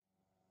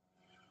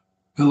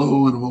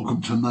Hello and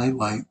welcome to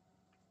Nightlight.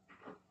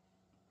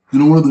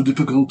 One of the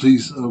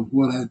difficulties of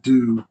what I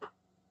do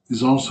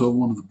is also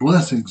one of the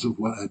blessings of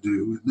what I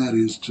do, and that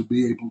is to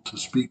be able to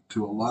speak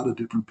to a lot of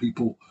different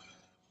people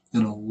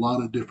in a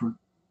lot of different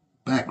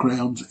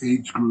backgrounds,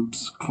 age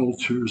groups,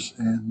 cultures,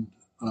 and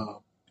uh,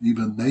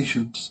 even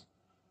nations.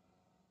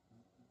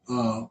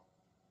 Uh,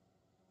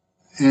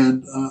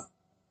 and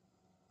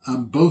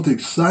I'm both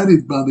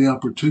excited by the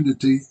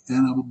opportunity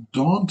and I'm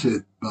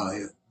daunted by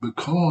it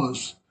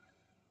because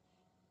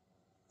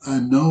I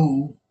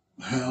know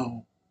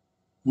how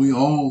we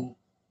all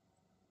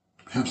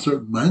have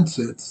certain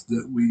mindsets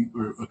that we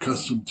are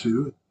accustomed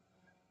to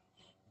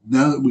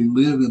now that we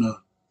live in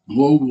a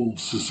global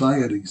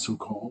society, so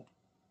called.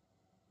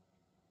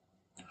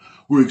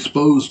 We're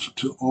exposed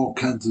to all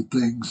kinds of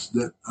things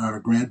that our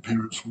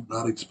grandparents were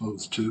not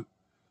exposed to.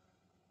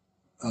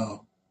 Uh,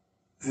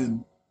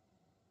 and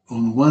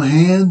on the one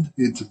hand,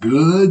 it's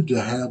good to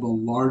have a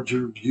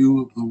larger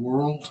view of the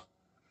world,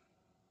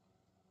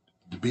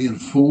 to be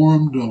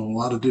informed on a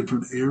lot of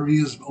different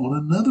areas.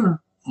 On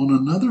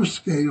another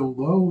scale,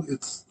 though,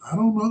 I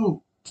don't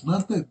know, it's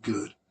not that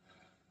good.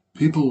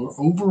 People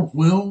are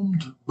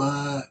overwhelmed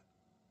by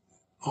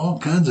all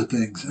kinds of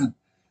things. And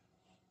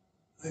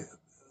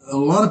a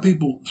lot of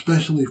people,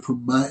 especially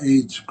from my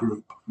age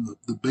group,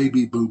 the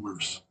baby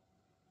boomers,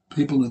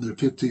 people in their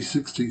 50s,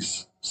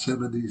 60s,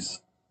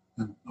 70s,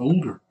 and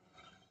older,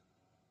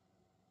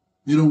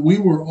 we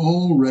were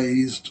all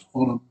raised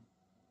on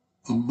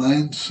a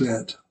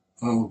mindset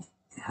of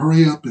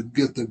hurry up and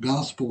get the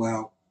gospel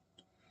out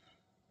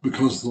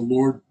because the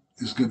Lord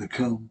is going to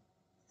come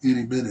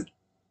any minute.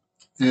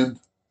 And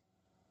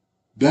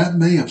that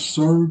may have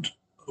served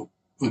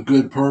a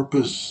good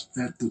purpose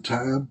at the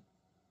time.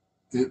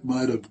 It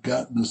might have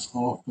gotten us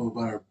off of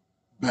our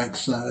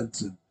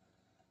backsides and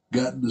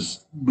gotten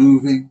us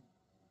moving.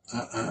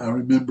 I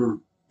remember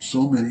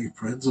so many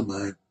friends of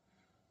mine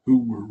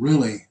who were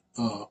really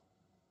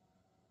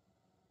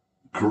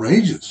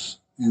courageous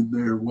in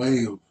their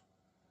way of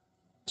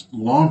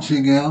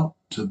launching out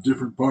to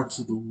different parts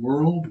of the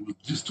world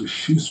with just a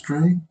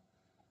shoestring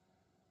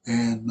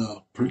and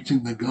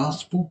preaching the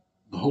gospel.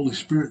 The Holy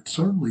Spirit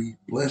certainly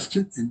blessed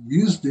it and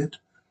used it.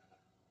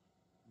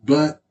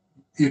 But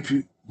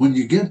when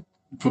you get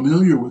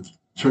familiar with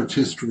church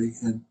history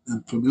and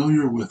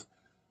familiar with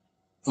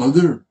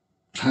other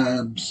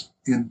times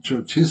in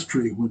church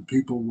history when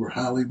people were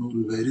highly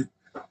motivated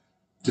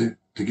to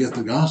get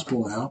the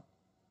gospel out,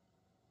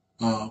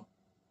 uh,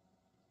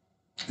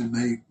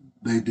 and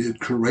they did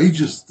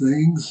courageous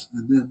things,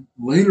 and then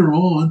later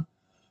on,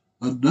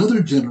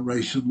 another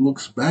generation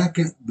looks back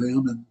at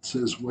them and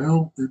says,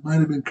 "Well, it might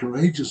have been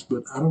courageous,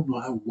 but I don't know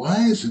how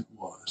wise it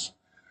was."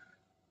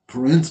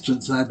 For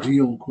instance, I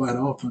deal quite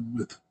often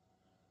with,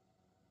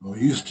 or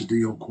used to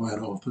deal quite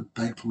often,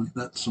 thankfully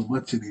not so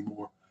much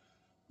anymore,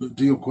 but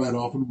deal quite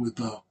often with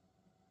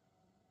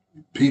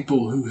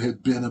people who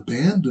had been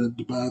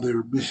abandoned by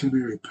their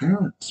missionary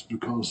parents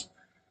because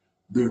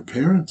their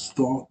parents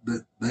thought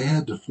that they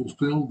had to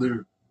fulfill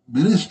their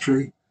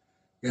ministry,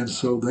 and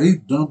so they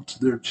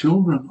dumped their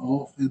children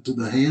off into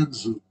the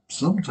hands of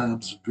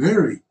sometimes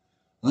very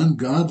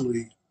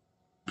ungodly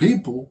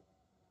people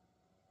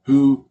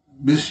who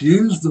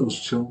misused those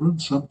children,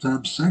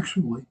 sometimes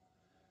sexually,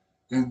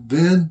 and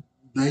then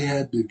they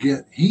had to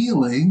get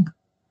healing,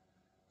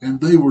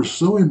 and they were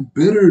so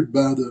embittered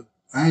by the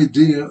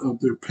idea of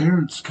their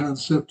parents'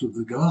 concept of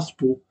the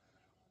gospel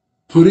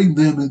putting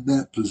them in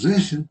that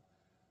position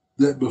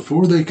that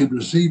before they could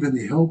receive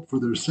any help for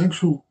their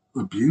sexual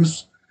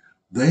abuse,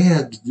 they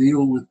had to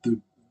deal with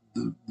the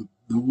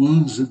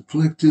wounds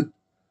inflicted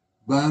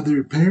by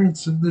their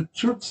parents and the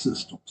church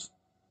systems.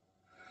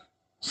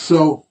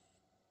 So,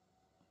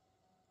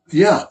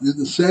 yeah, in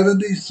the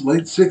 70s,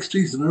 late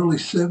 60s, and early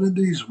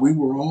 70s, we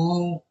were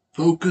all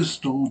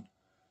focused on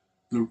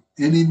the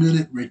any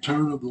minute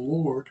return of the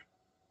Lord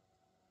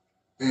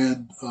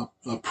and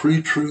a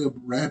pre trib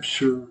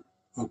rapture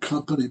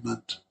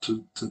accompaniment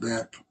to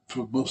that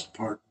for the most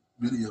part.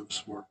 Many of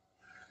us were.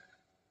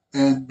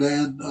 And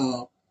then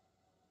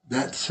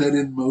that set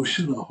in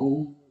motion a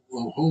whole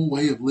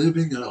way of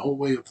living and a whole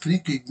way of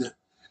thinking that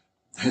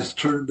has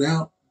turned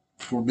out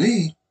for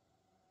me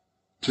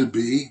to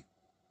be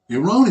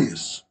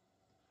erroneous.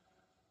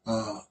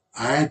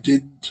 I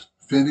didn't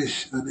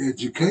finish an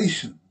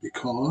education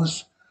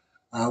because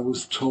I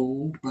was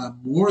told by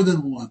more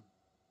than one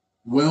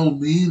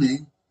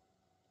well-meaning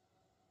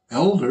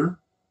elder,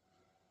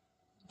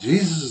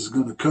 Jesus is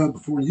going to come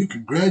before you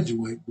can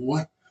graduate,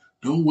 boy.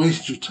 Don't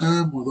waste your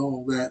time with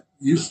all that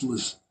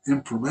useless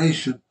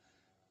information.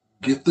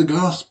 Get the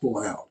gospel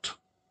out.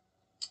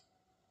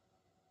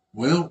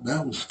 Well,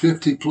 that was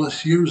 50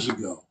 plus years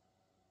ago.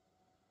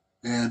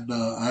 And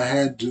I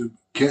had to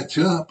catch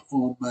up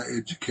on my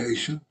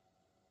education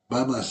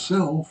by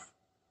myself,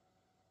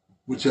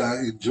 which I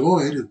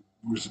enjoyed and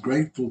was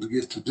grateful to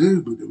get to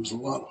do, but it was a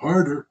lot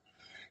harder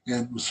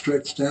and was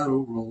stretched out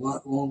over a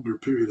lot longer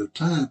period of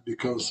time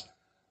because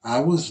I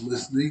was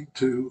listening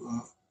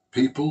to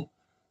people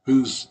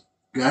whose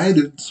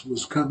guidance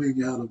was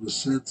coming out of a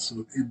sense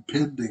of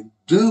impending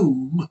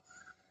doom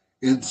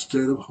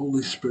instead of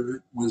Holy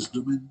Spirit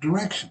wisdom and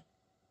direction.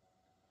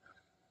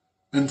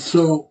 And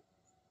so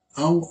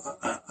I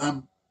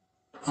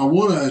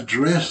want to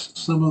address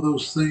some of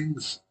those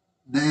things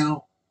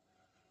now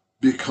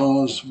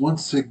because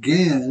once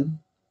again,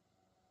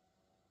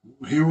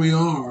 here we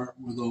are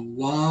with a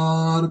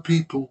lot of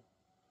people,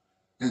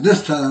 and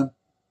this time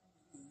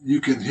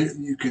you can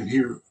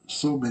hear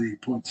so many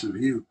points of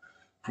view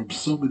from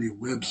so many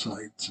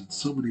websites and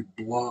so many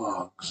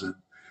blogs and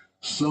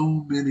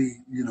so many,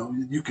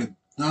 you can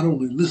not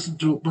only listen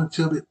to a bunch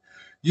of it,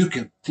 you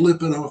can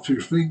flip it off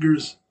your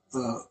fingers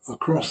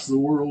across the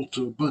world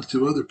to a bunch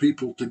of other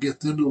people to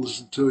get them to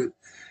listen to it.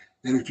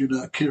 And if you're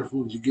not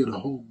careful, you get a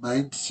whole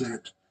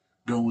mindset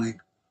going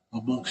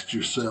amongst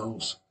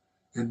yourselves.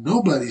 And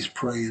nobody's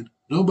praying,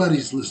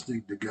 nobody's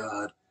listening to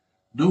God,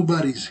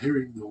 nobody's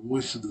hearing the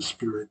voice of the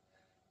Spirit.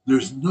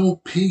 There's no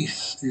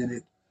peace in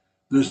it.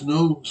 There's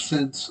no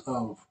sense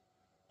of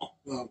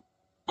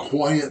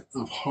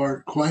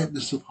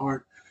quietness of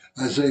heart.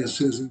 Isaiah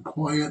says, in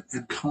quiet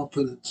and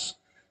confidence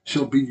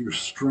shall be your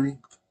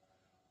strength.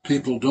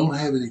 People don't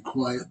have any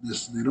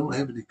quietness and they don't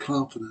have any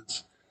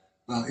confidence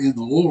in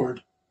the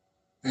Lord,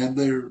 and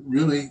they're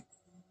really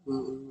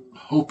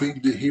hoping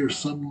to hear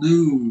some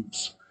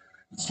news.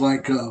 It's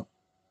like in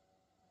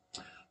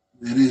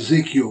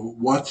Ezekiel,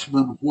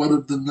 watchman, what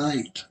of the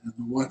night? And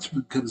the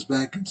watchman comes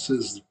back and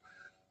says,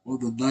 well,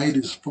 the night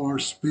is far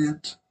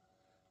spent,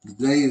 the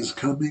day is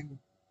coming,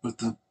 but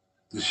the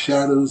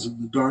shadows and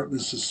the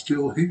darkness is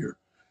still here.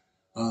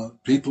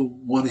 People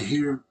want to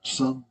hear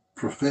some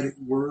prophetic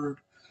word,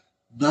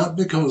 not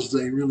because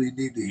they really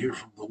need to hear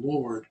from the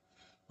Lord,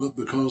 but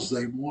because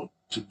they want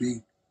to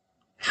be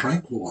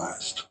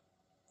tranquilized,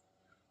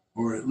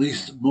 or at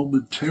least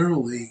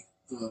momentarily,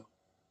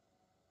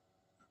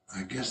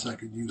 I guess I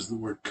can use the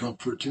word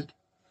comforted.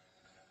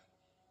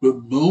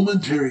 But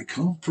momentary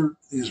comfort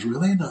is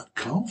really not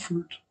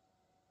comfort.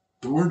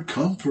 The word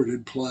comfort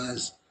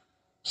implies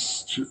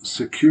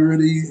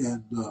security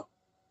and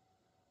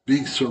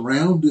being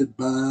surrounded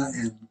by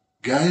and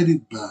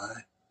guided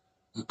by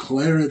a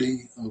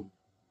clarity of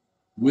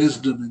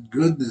wisdom and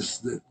goodness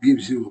that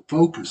gives you a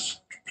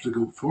focus to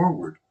go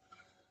forward.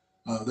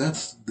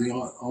 That's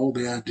all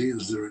the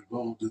ideas that are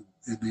involved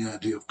in the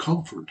idea of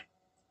comfort.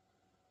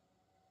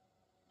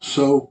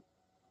 So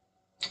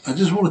I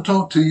just want to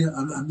talk to you.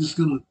 I'm just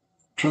going to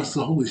trust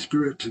the Holy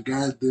Spirit to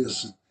guide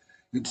this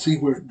and see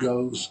where it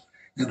goes,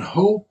 and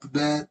hope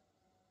that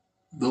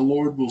the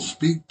Lord will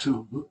speak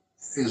to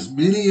as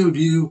many of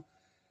you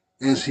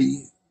as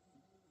He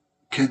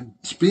can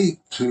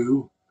speak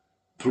to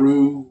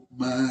through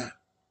my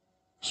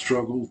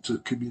struggle to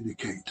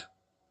communicate.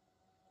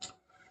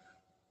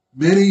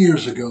 Many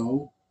years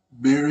ago,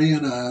 Mary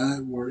and I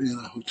were in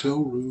a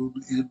hotel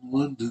room in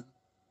London.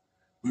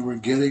 We were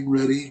getting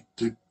ready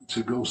to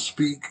go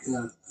speak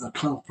at a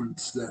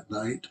conference that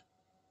night.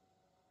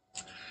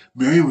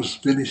 Mary was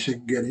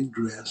finishing getting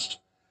dressed,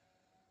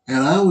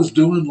 and I was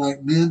doing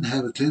like men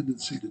have a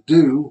tendency to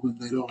do when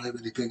they don't have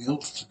anything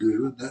else to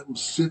do, and that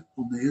was sit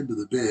on the end of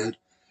the bed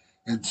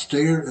and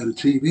stare at a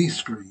TV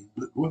screen.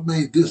 But what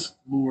made this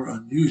more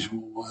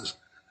unusual was,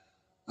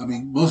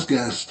 most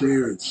guys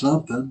stare at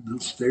something. They'll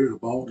stare at a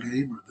ball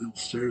game, or they'll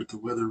stare at the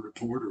weather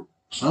report or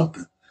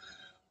something.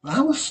 But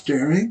I was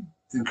staring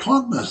and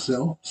caught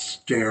myself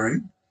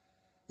staring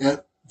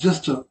at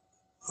just a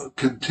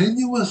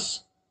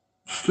continuous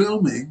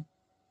filming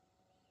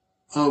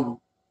of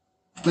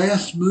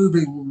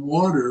fast-moving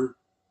water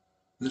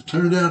that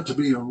turned out to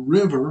be a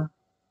river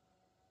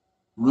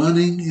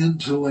running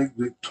into Lake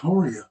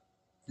Victoria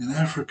in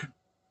Africa.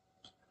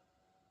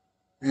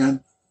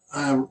 And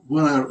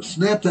when I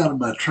snapped out of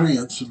my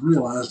trance and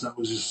realized I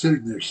was just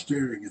sitting there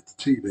staring at the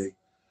TV,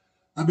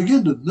 I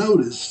began to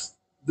notice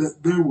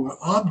that there were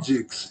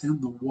objects in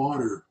the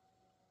water,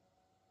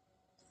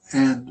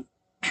 and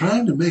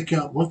trying to make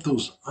out what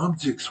those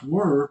objects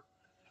were,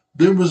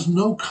 there was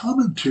no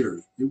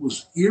commentary. It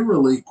was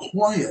eerily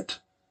quiet.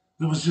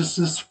 There was just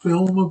this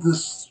film of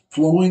this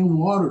flowing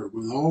water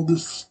with all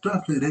this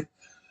stuff in it,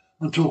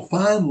 until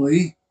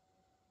finally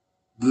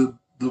the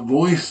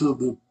voice of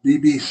the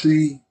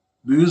BBC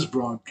news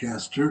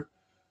broadcaster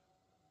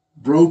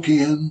broke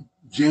in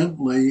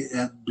gently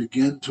and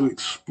began to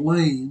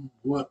explain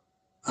what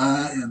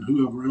I and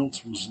whoever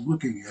else was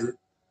looking at it,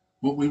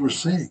 what we were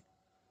seeing.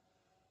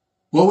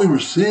 What we were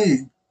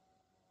seeing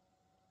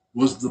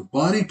was the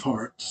body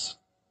parts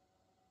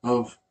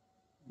of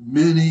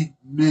many,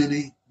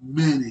 many,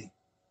 many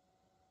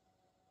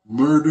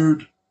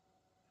murdered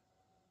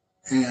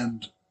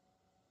and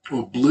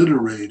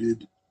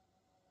obliterated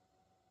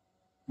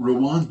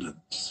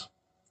Rwandans.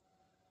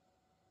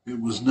 It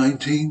was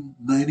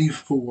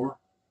 1994.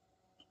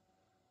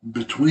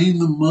 Between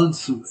the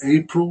months of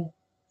April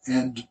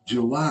and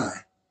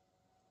July,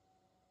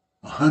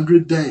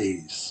 100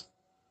 days,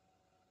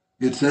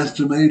 it's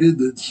estimated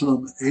that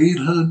some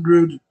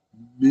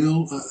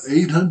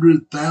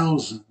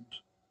 800,000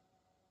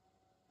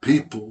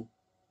 people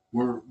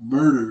were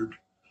murdered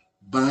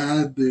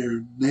by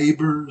their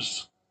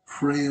neighbors,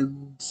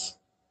 friends,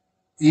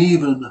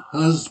 even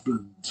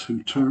husbands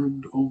who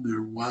turned on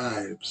their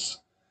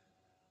wives.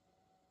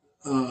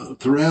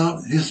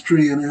 Throughout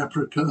history in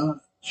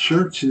Africa,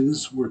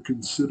 churches were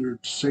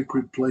considered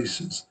sacred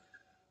places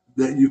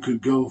that you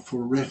could go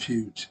for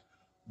refuge,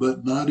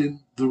 but not in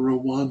the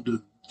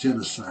Rwandan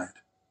genocide.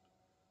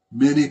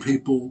 Many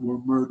people were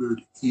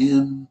murdered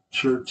in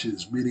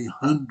churches. Many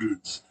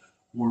hundreds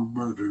were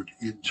murdered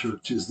in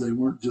churches. They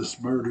weren't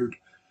just murdered,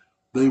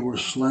 they were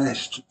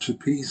slashed to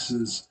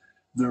pieces,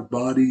 their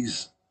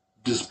bodies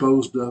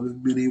disposed of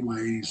in many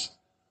ways.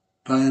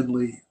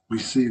 Finally, we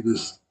see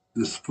this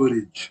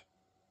footage.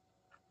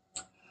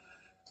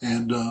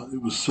 And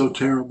it was so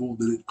terrible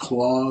that it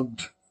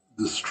clogged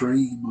the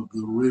stream of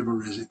the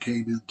river as it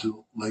came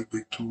into Lake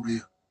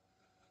Victoria.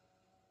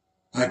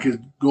 I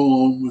could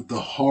go on with the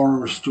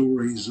horror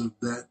stories of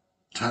that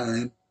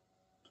time,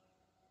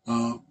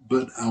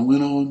 but I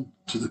went on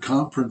to the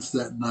conference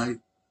that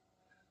night,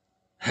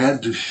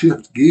 had to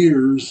shift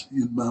gears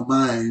in my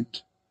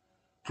mind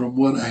from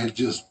what I had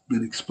just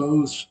been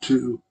exposed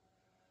to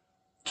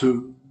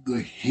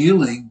the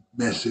healing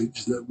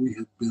message that we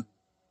had been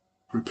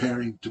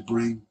preparing to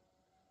bring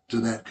to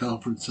that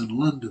conference in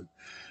London.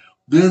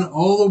 Then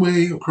all the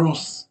way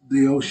across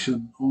the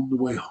ocean on the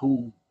way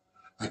home,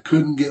 I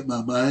couldn't get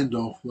my mind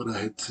off what I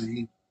had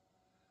seen.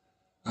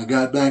 I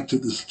got back to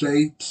the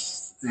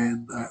States,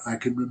 and I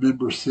can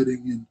remember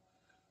sitting in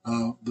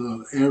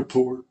the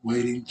airport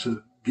waiting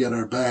to get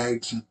our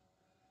bags and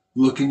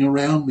looking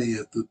around me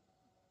at the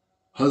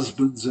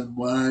husbands and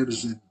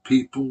wives and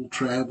people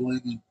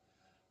traveling and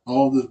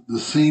all the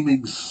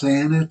seeming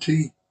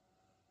sanity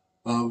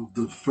of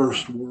the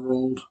first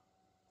world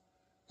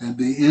and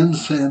the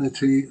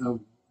insanity of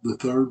the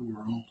third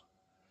world.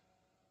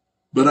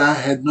 But I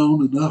had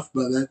known enough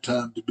by that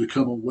time to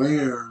become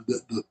aware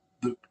that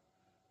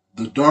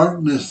the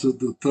darkness of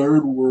the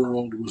third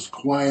world was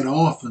quite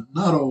often,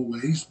 not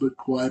always, but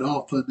quite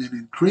often and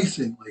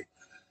increasingly,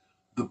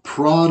 the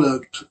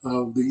product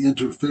of the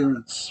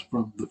interference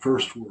from the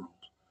first world.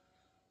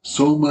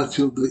 So much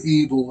of the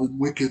evil and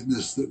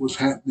wickedness that was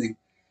happening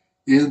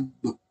in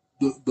the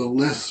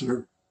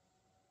lesser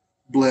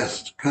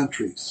blessed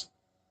countries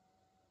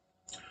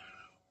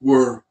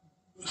were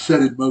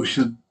set in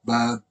motion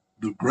by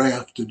the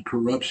graft and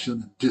corruption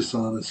and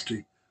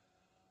dishonesty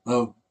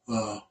of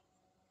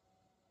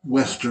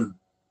Western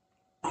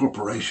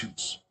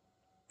corporations.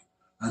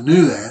 I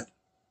knew that.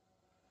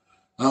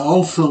 I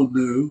also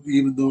knew,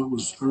 even though it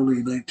was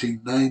early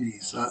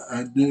 1990s,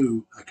 I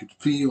knew, I could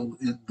feel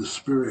in the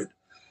spirit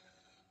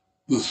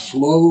the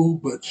slow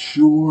but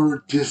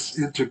sure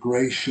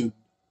disintegration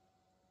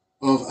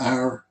of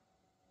our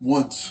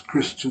once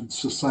Christian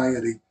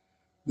society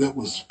that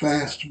was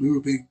fast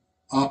moving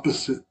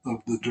opposite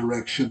of the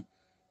direction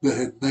that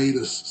had made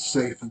us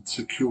safe and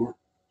secure.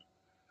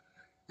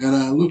 And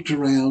I looked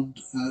around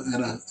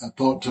and I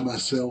thought to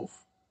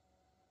myself,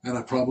 and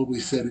I probably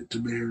said it to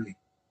Mary,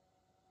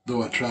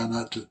 though I try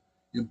not to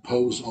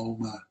impose all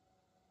my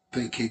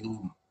thinking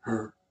on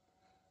her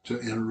to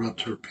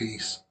interrupt her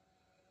peace.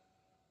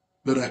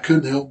 But I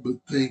couldn't help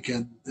but think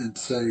and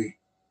say,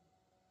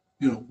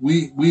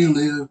 we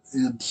live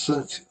in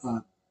such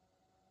a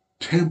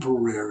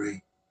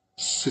temporary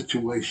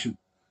situation.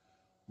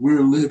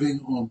 We're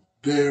living on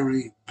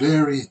very,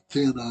 very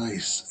thin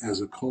ice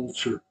as a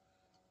culture.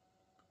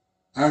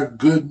 Our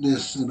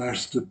goodness and our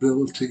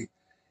stability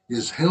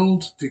is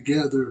held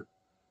together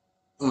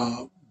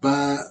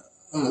by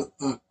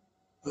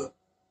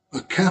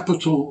a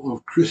capital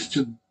of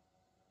Christian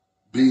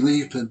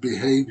belief and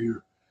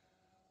behavior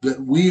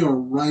that we are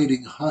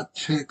writing hot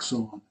checks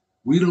on.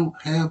 We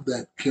don't have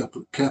that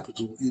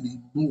capital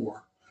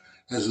anymore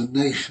as a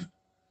nation.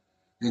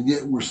 And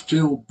yet we're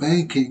still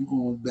banking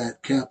on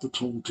that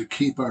capital to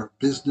keep our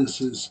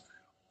businesses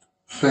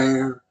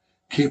fair,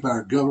 keep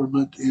our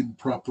government in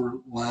proper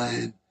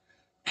line,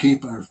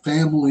 keep our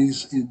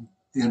families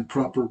in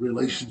proper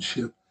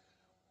relationship.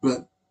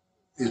 But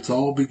it's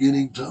all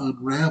beginning to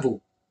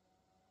unravel.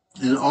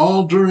 And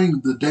all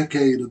during the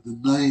decade of the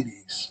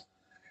 90s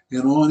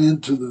and on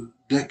into the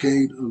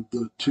decade of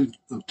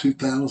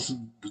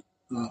 2000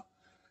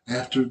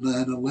 after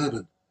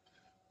 9/11,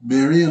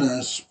 Mary and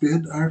I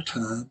spent our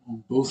time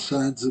on both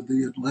sides of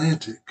the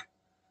Atlantic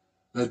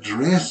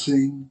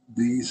addressing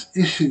these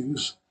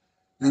issues,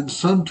 and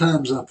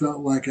sometimes I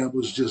felt like I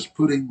was just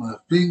putting my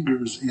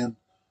fingers in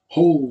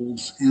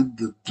holes in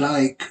the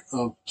dike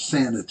of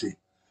sanity,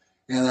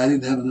 and I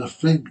didn't have enough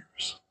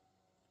fingers.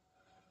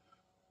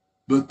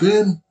 But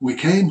then we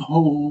came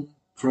home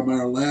from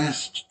our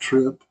last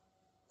trip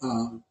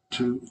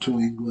to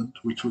England,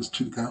 which was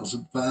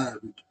 2005.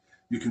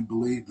 You can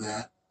believe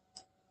that.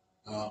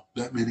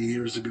 That many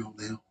years ago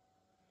now.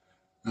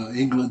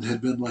 England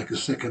had been like a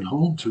second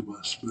home to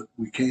us, but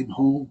we came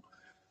home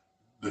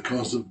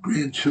because of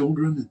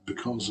grandchildren and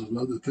because of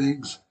other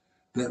things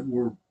that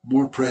were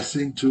more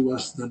pressing to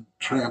us than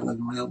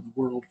traveling around the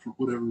world for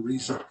whatever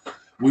reason.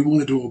 We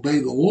wanted to obey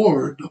the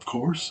Lord, of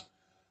course,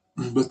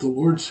 but the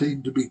Lord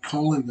seemed to be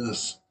calling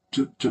us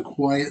to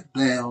quiet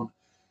down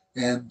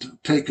and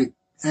take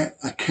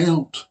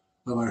account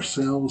of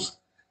ourselves,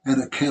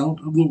 an account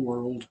of the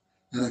world,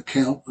 an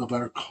account of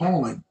our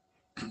calling.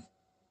 And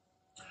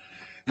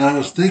I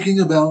was thinking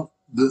about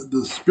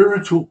the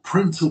spiritual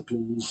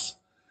principles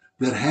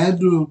that had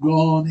to have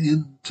gone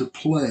into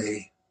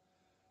play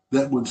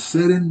that would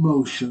set in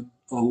motion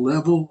a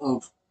level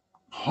of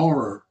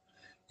horror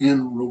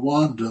in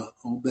Rwanda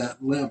on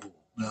that level.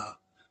 Now,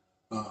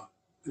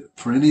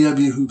 for any of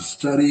you who've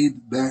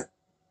studied that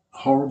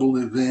horrible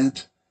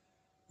event,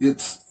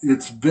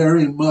 it's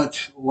very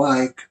much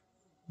like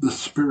the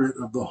spirit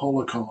of the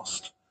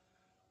Holocaust.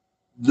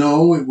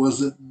 No, it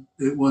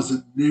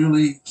wasn't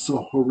nearly so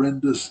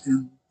horrendous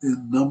in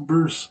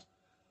numbers,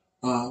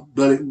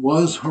 but it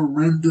was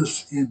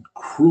horrendous in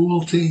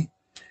cruelty,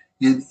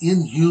 in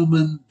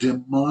inhuman,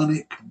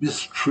 demonic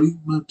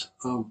mistreatment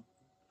of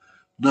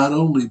not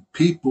only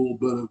people,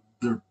 but of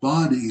their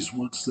bodies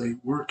once they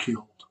were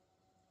killed.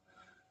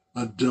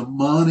 A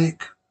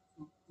demonic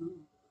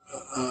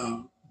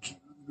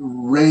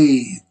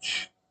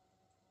rage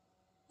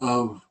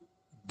of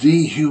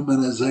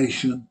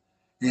dehumanization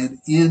and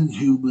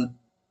inhuman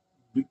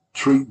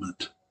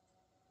treatment.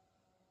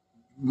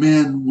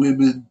 Men,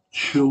 women,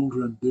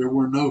 children. There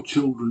were no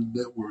children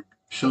that were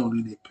shown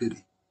any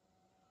pity.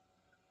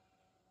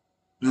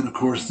 And of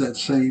course, that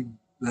same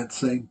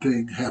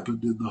thing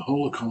happened in the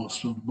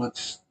Holocaust on a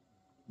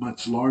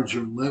much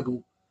larger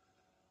level.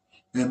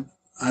 And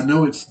I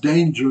know it's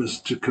dangerous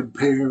to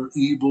compare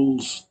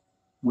evils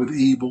with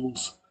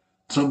evils.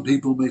 Some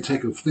people may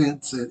take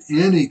offense at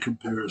any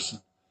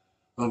comparison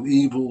of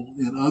evil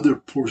in other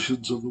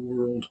portions of the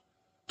world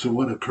to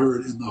what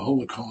occurred in the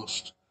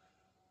Holocaust.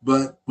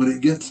 But when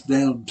it gets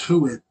down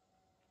to it,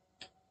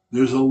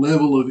 there's a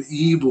level of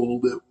evil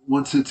that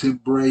once it's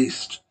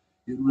embraced,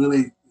 it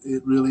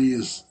really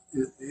is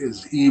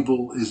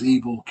evil as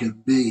evil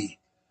can be.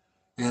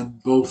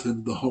 And both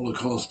in the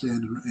Holocaust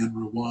and in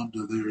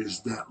Rwanda, there is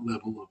that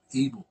level of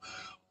evil.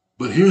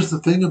 But here's the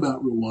thing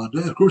about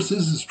Rwanda. Of course,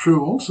 this is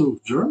true also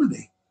of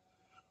Germany.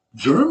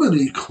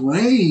 Germany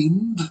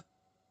claimed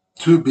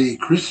to be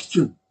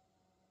Christian.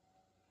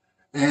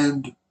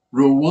 And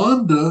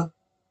Rwanda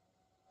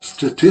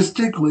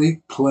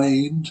statistically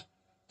claimed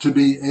to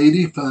be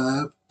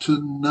 85 to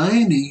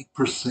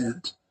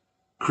 90%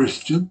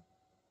 Christian,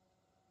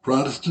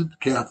 Protestant,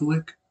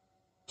 Catholic,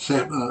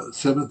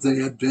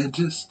 Seventh-day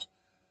Adventist,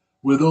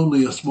 with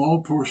only a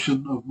small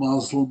portion of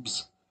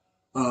Muslims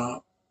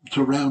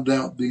to round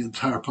out the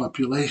entire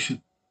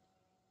population.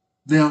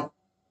 Now,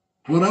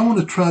 what I want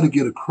to try to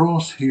get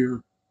across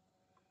here,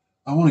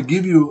 I want to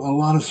give you a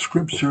lot of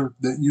scripture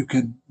that you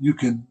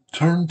can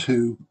turn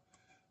to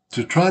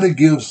try to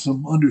give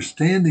some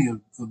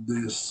understanding of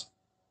this,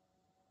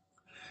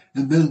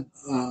 and then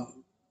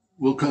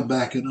we'll come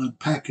back and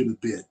unpack it a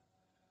bit.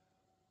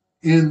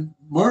 In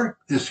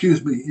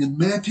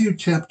Matthew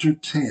chapter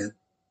 10,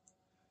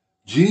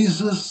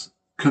 Jesus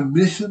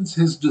commissions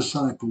his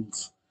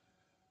disciples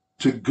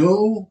to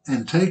go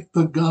and take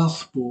the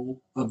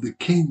gospel of the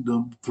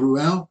kingdom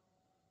throughout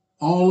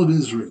all of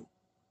Israel.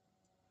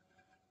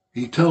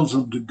 He tells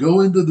them to go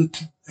into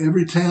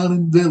every town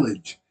and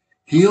village,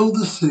 heal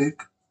the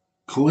sick,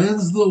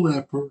 cleanse the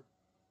leper,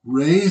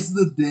 raise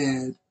the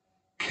dead,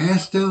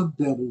 cast out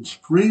devils.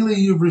 Freely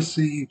you've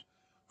received,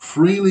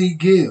 freely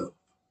give.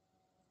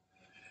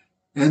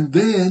 And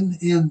then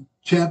in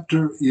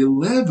chapter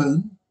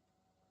 11,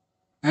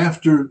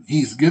 after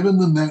he's given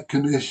them that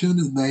commission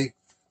and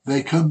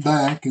they come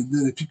back, and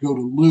then if you go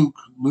to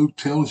Luke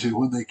tells you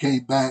when they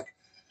came back,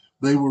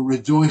 they were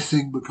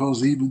rejoicing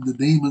because even the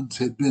demons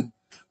had been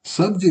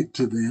subject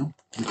to them.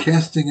 The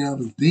casting out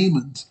of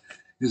demons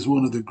is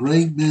one of the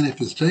great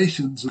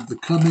manifestations of the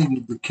coming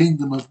of the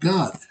kingdom of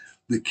God,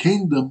 the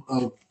kingdom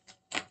of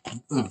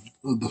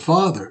the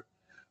Father,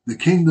 the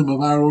kingdom of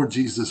our Lord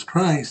Jesus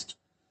Christ.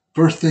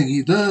 First thing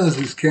he does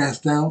is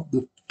cast out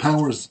the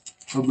powers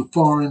of the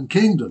foreign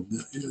kingdom,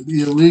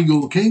 the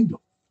illegal kingdom.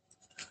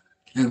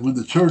 And when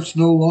the church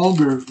no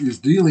longer is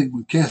dealing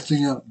with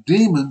casting out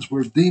demons,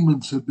 where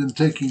demons have been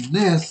taking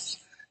nests,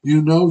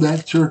 you know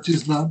that church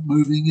is not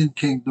moving in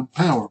kingdom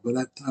power. But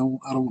I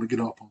don't want to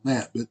get off on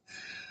that. But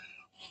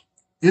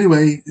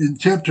anyway, in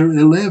chapter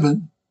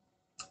 11,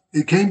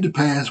 it came to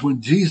pass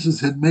when Jesus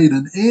had made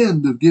an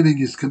end of giving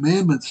his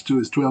commandments to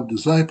his 12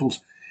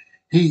 disciples,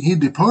 he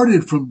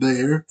departed from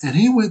there and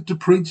he went to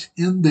preach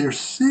in their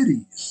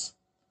cities.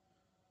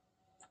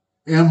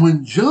 And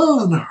when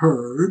John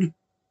heard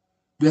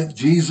that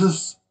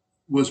Jesus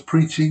was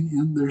preaching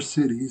in their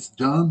cities,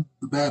 John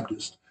the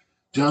Baptist,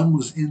 John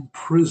was in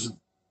prison.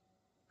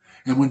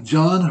 And when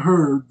John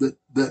heard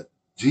that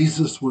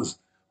Jesus was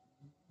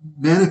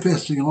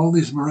manifesting all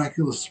these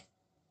miraculous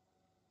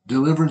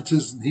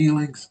deliverances and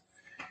healings,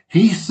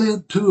 he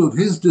sent 2 of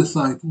his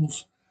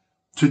disciples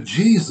to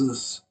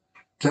Jesus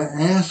to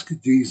ask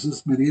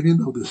Jesus, many of you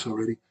know this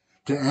already,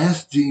 to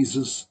ask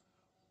Jesus,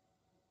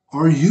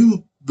 are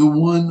you the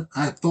one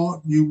I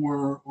thought you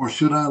were, or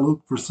should I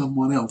look for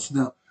someone else?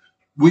 Now,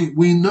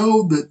 we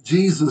know that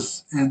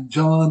Jesus and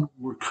John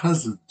were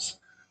cousins.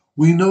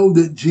 We know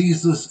that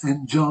Jesus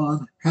and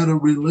John had a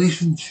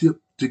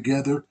relationship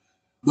together,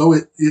 though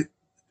it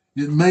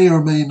may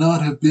or may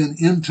not have been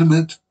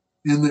intimate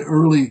in the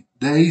early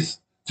days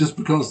just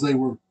because they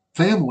were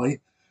family.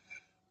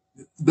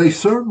 They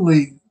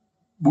certainly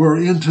were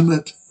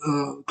intimate,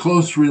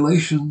 close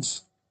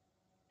relations,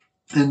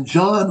 and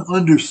John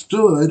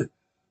understood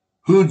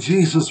who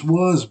Jesus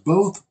was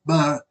both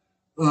by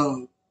uh,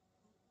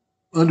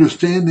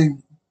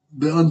 understanding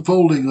the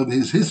unfolding of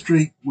his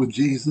history with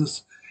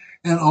Jesus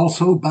and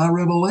also by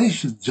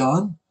revelation.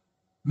 John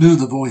knew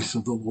the voice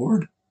of the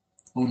Lord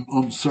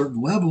on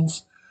certain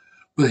levels.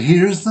 But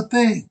here's the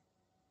thing.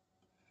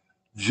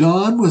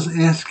 John was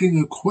asking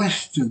a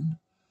question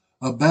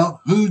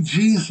about who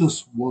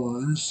Jesus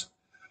was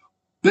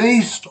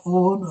based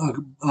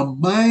on a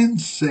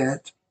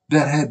mindset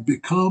that had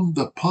become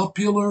the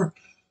popular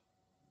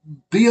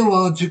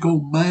theological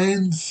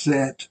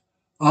mindset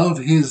of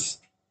his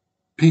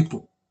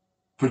people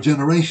for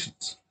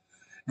generations.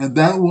 And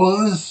that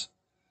was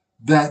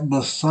that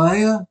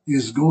Messiah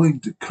is going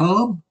to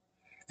come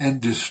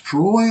and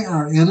destroy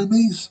our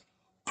enemies,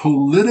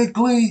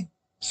 politically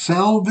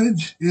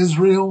salvage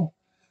Israel,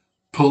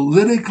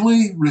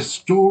 politically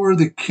restore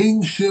the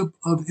kingship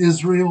of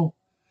Israel,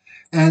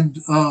 and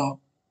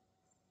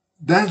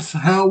that's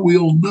how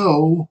we'll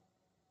know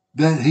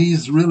that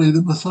he's really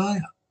the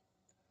Messiah.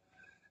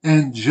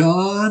 And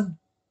John,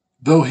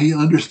 though he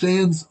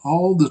understands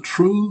all the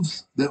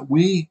truths that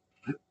we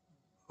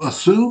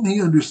assume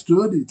he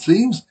understood, it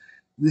seems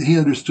that he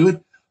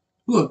understood.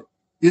 Look,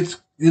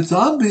 it's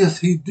obvious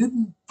he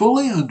didn't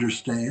fully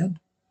understand,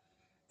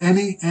 and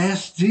he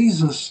asked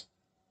Jesus,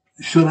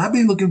 should I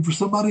be looking for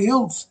somebody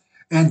else?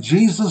 And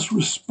Jesus'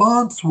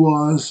 response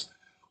was,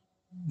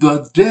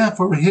 the deaf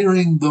are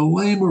hearing, the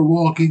lame are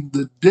walking,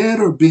 the dead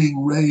are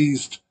being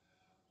raised,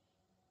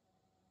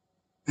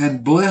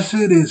 and blessed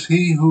is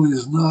he who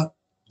is not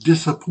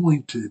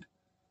disappointed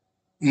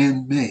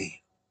in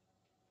me.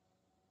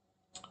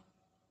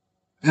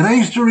 And I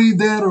used to read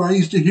that, or I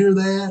used to hear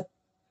that,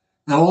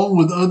 along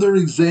with other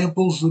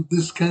examples of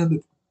this kind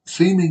of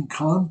seeming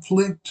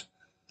conflict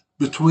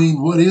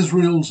between what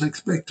Israel's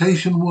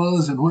expectation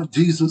was and what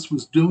Jesus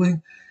was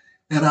doing.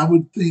 And I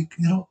would think,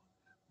 well,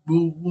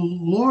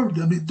 Lord,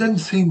 I mean, it doesn't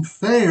seem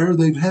fair.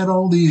 They've had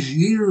all these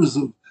years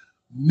of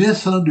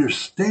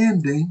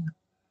misunderstanding,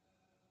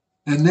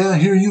 and now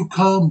here you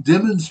come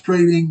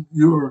demonstrating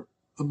your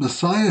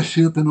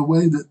messiahship in a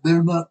way that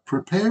they're not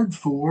prepared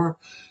for,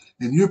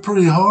 and you're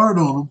pretty hard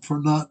on them for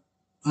not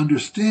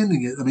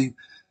understanding it. I mean,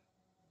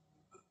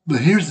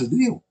 but here's the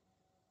deal.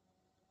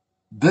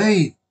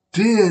 They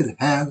did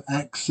have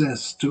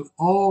access to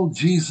all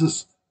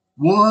Jesus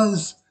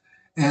was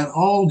and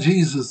all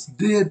Jesus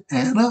did.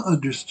 Anna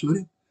understood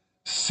it.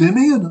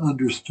 Simeon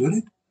understood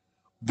it.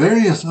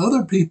 Various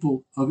other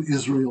people of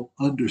Israel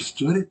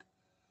understood it.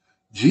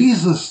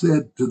 Jesus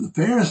said to the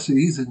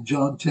Pharisees in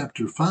John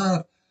chapter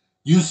 5,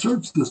 you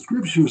search the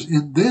scriptures,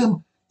 in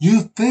them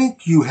you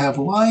think you have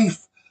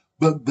life,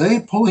 but they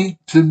point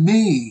to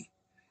me,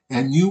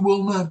 and you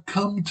will not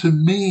come to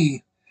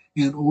me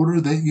in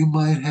order that you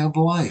might have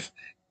life.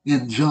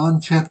 In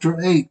John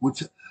chapter 8,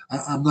 which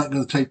I'm not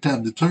going to take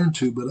time to turn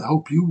to, but I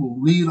hope you will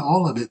read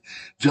all of it.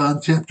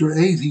 John chapter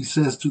 8, he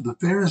says to the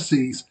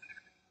Pharisees,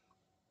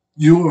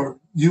 you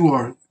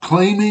are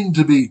claiming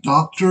to be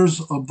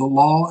doctors of the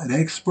law and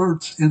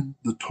experts in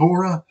the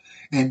Torah,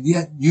 and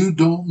yet you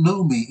don't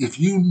know me. If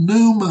you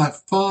knew my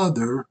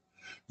Father,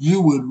 you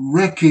would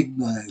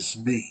recognize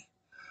me.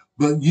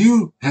 But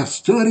you have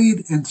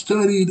studied and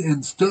studied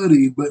and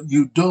studied, but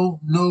you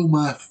don't know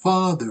my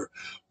Father,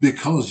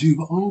 because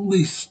you've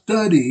only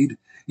studied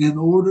in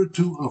order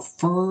to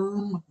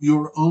affirm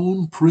your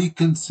own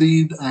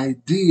preconceived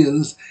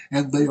ideas,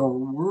 and they are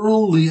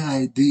worldly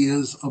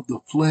ideas of the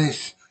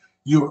flesh.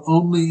 Your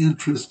only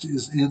interest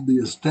is in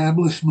the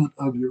establishment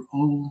of your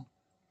own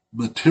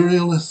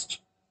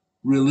materialist,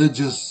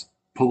 religious,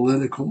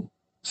 political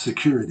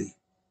security.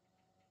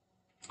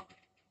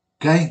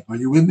 Okay, are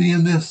you with me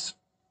in this?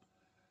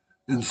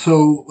 And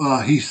so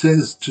he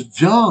says to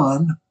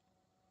John,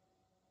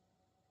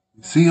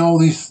 see, all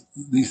these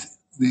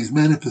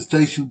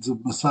manifestations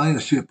of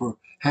messiahship are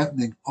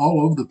happening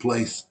all over the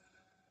place,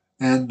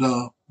 and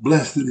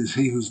blessed is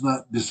he who's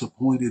not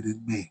disappointed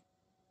in me.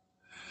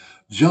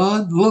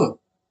 John, look,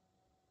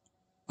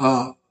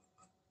 I've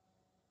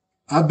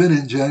been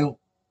in jail.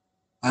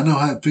 I know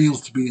how it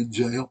feels to be in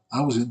jail.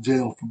 I was in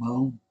jail for my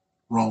own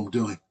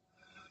wrongdoing.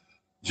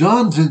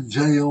 John's in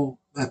jail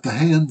at the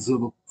hands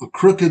of a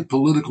crooked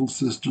political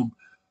system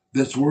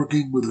that's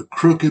working with a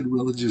crooked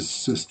religious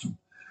system.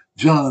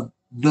 John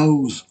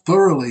knows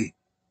thoroughly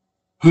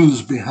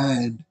who's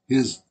behind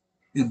his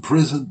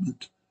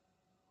imprisonment,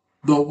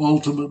 though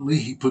ultimately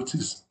he puts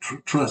his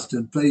trust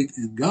and faith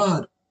in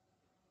God.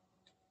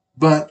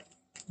 But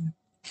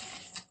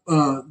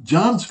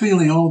John's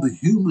feeling all the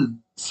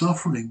human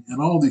suffering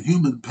and all the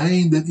human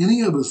pain that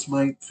any of us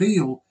might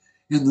feel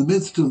in the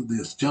midst of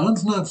this.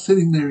 John's not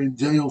sitting there in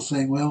jail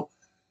saying, well,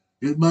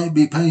 it might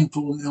be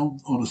painful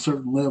on a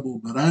certain level,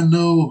 but I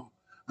know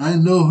I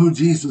know who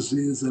Jesus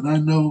is, and I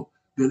know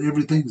that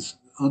everything's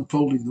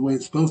unfolding the way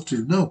it's supposed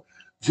to. No,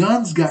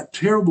 John's got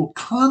terrible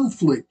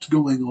conflict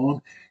going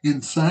on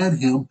inside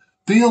him,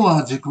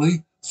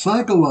 theologically,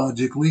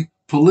 psychologically,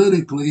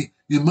 politically,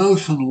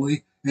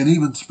 emotionally, and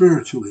even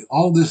spiritually.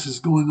 All this is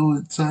going on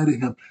inside of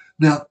him.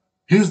 Now,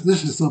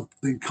 this is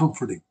something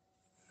comforting.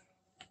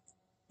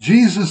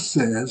 Jesus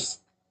says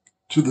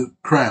to the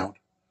crowd,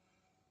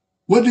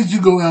 "What did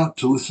you go out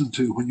to listen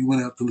to when you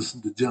went out to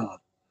listen to John?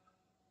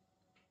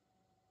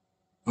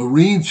 A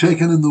reed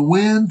shaking in the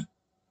wind?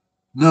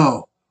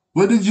 No.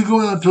 What did you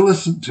go out to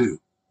listen to?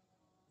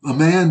 A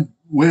man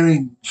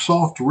wearing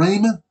soft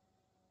raiment?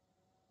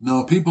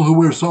 No, people who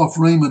wear soft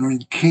raiment are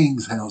in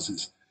kings'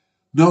 houses.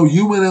 No,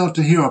 you went out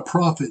to hear a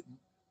prophet,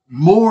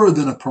 more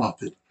than a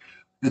prophet."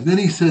 And then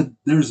he said,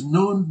 "There's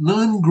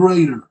none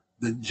greater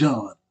than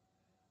John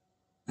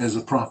as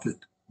a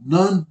prophet.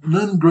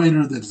 None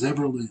greater that's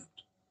ever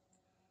lived."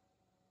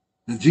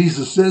 And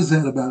Jesus says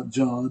that about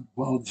John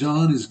while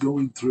John is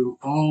going through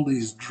all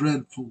these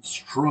dreadful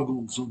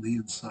struggles on the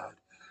inside.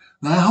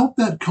 Now, I hope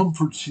that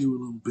comforts you a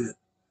little bit,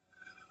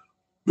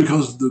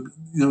 because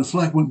it's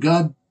like when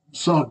God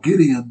saw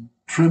Gideon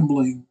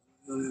trembling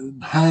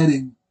and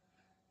hiding,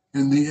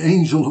 and the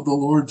angel of the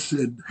Lord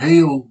said,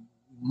 "Hail,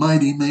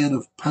 mighty man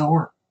of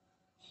power."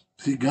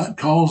 See, God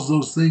calls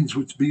those things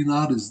which be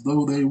not as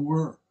though they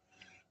were.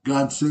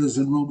 God says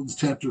in Romans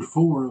chapter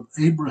 4 of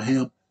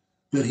Abraham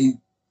that he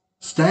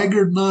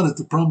staggered not at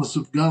the promise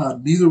of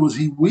God, neither was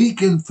he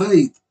weak in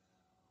faith.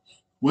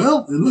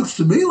 Well, it looks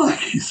to me like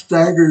he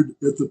staggered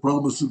at the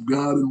promise of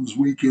God and was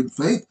weak in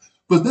faith,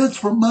 but that's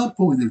from my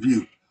point of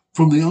view.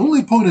 From the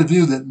only point of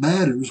view that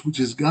matters, which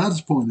is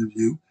God's point of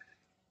view,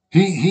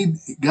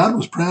 God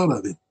was proud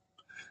of him.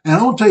 And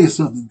I want to tell you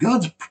something,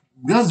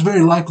 God's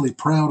very likely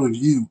proud of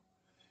you.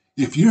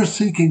 If you're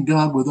seeking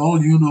God with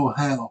all you know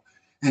how,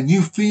 and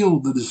you feel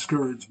the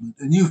discouragement,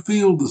 and you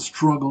feel the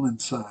struggle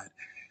inside,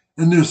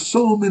 and there's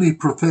so many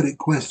prophetic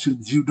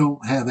questions you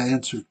don't have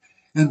answered,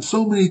 and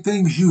so many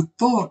things you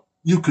thought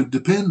you could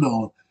depend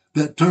on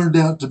that turned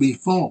out to be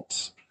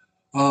false.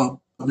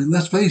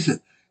 Let's face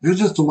it, there's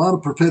just a lot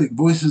of prophetic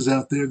voices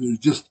out there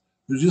that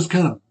they're just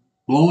kind of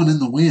blowing in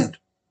the wind.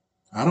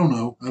 I don't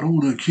know. I don't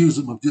want to accuse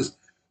them of just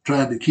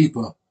trying to keep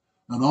an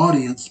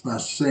audience by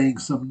saying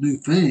some new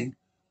thing.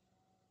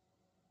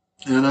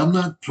 And I'm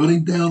not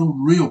putting down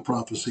on real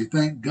prophecy.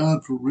 Thank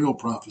God for real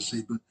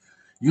prophecy. But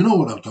you know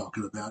what I'm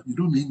talking about. You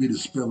don't need me to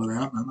spell it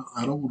out.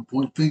 I don't want to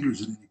point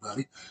fingers at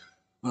anybody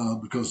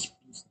because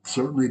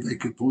certainly they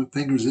could point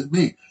fingers at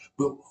me.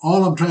 But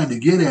all I'm trying to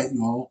get at,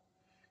 you all,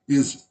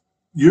 is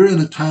you're in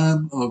a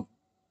time of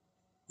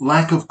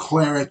lack of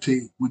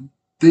clarity when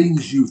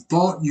things you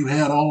thought you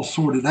had all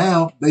sorted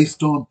out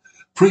based on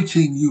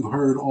preaching you've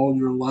heard all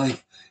your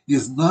life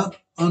is not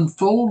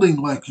unfolding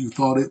like you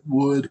thought it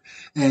would.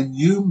 And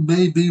you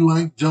may be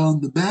like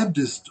John the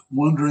Baptist,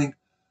 wondering,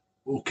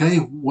 okay,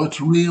 what's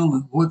real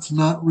and what's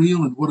not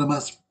real, and what am I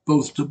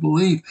supposed to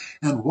believe?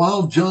 And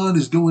while John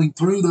is going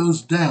through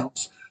those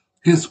doubts,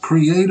 his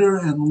Creator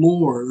and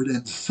Lord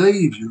and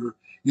Savior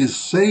is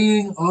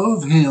saying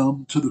of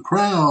him to the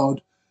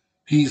crowd,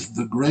 he's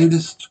the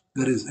greatest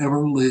that has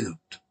ever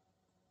lived.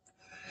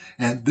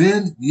 And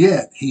then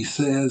yet he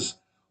says,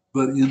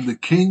 but in the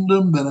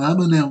kingdom that I'm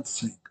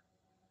announcing,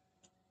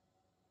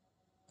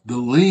 the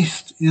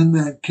least in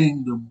that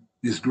kingdom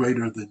is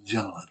greater than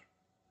John.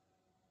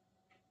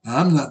 Now,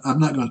 I'm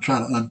not going to try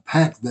to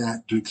unpack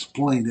that to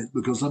explain it,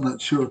 because I'm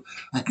not sure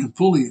I can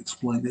fully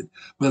explain it.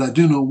 But I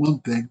do know one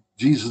thing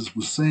Jesus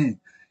was saying.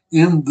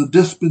 In the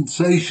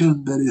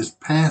dispensation that is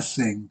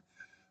passing,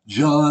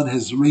 John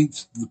has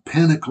reached the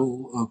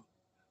pinnacle of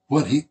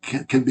what he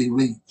can be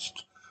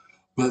reached.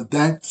 But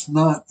that's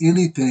not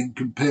anything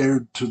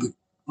compared to the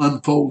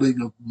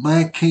unfolding of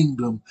my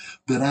kingdom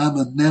that I'm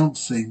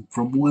announcing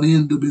from one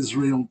end of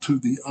Israel to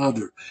the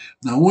other.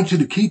 Now, I want you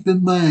to keep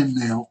in mind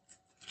now,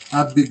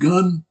 I've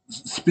begun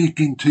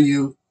speaking to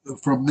you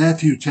from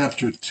Matthew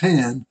chapter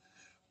 10,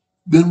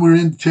 then we're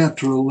in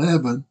chapter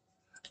 11.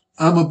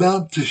 I'm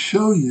about to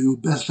show you,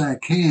 best I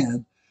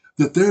can,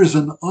 that there's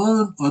an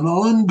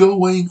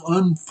ongoing,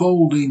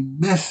 unfolding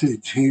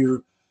message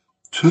here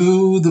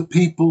to the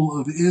people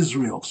of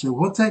Israel. So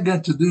what's that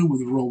got to do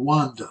with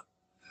Rwanda?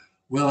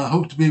 Well, I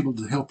hope to be able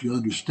to help you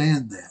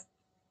understand that,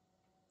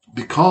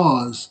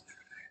 because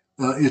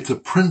it's a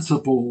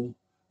principle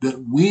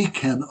that we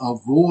can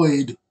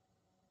avoid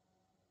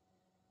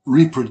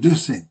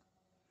reproducing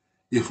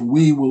if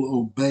we will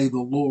obey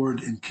the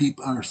Lord and keep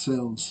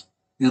ourselves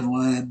in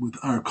line with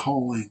our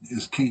calling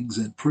as kings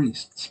and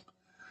priests.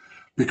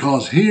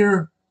 Because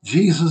here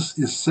Jesus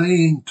is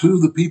saying to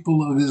the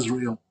people of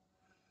Israel,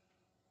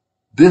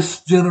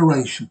 this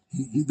generation,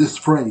 this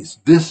phrase,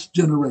 this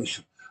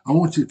generation. I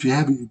want you,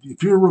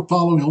 if you're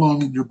following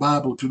along in your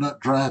Bible, if you're not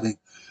driving,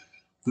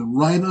 then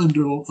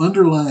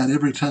underline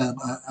every time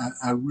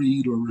I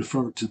read or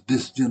refer to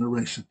this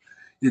generation.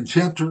 In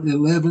chapter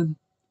 11,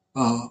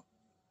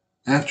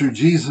 after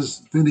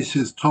Jesus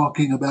finishes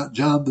talking about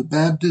John the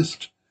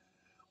Baptist,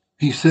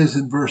 he says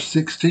in verse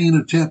 16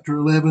 of chapter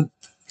 11,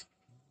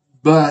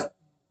 But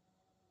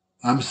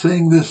I'm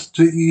saying this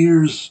to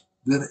ears,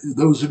 that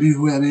those of you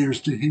who have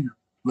ears to hear,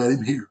 let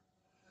him hear.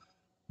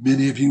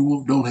 Many of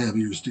you don't have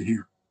ears to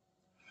hear.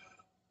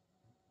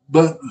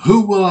 But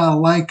who will I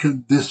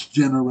liken this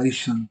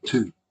generation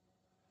to?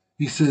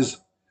 He says,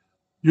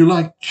 you're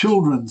like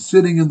children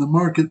sitting in the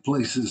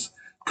marketplaces,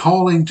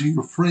 calling to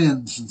your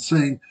friends and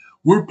saying,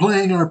 we're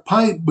playing our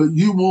pipe, but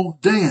you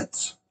won't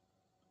dance.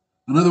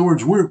 In other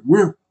words,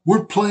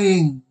 we're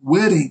playing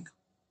wedding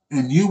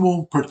and you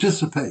won't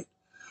participate.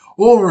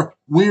 Or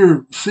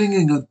we're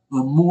singing a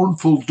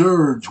mournful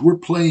dirge. We're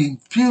playing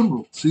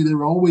funerals. See, they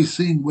were always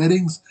seeing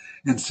weddings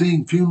and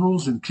seeing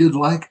funerals, and kids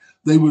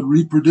they would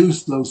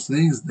reproduce those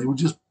things. They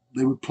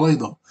would play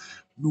them.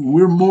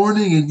 We're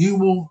mourning and you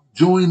won't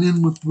join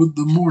in with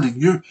the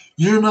mourning.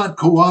 You're not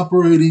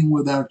cooperating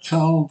with our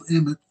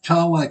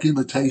childlike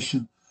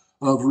imitation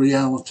of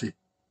reality.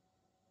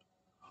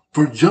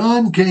 For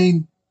John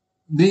came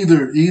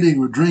neither eating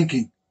or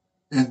drinking,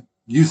 and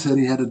you said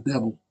he had a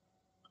devil.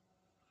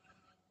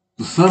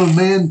 The Son of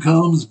Man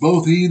comes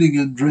both eating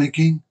and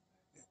drinking,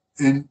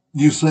 and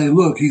you say,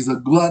 look, he's a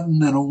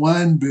glutton and a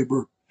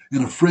winebibber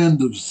and a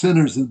friend of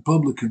sinners and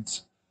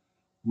publicans.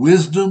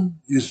 Wisdom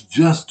is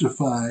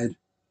justified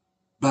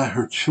by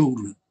her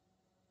children.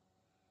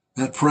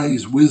 That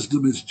phrase,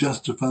 wisdom is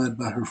justified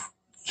by her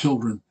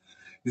children,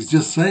 is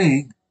just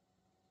saying,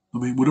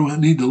 we don't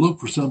need to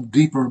look for some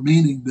deeper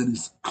meaning that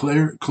is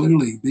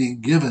clearly being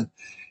given.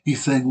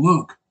 He's saying,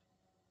 look,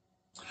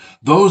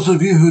 those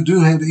of you who do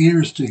have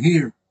ears to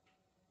hear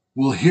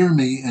will hear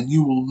me, and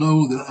you will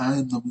know that I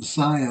am the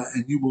Messiah,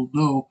 and you will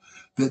know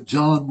that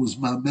John was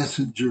my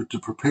messenger to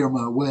prepare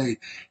my way,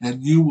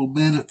 and you will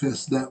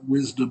manifest that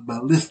wisdom by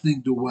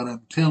listening to what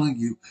I'm telling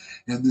you,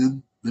 and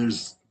then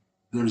there's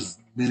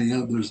many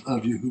others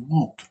of you who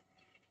won't.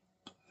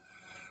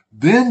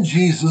 Then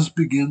Jesus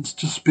begins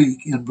to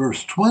speak in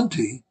verse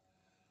 20.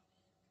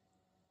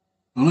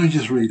 Let me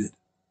just read it.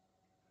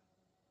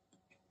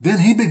 Then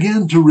he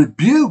began to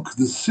rebuke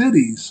the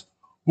cities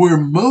where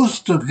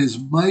most of his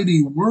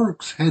mighty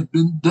works had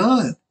been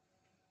done,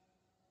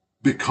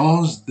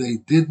 because they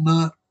did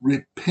not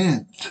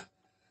repent.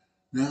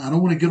 Now, I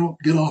don't want to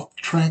get off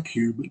track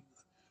here, but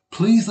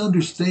please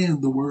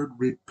understand the word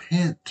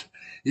repent.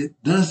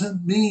 It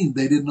doesn't mean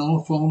they didn't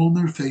all fall on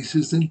their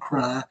faces and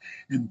cry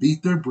and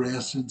beat their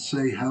breasts and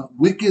say how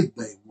wicked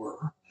they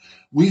were.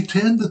 We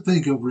tend to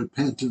think of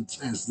repentance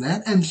as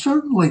that, and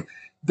certainly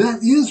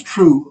that is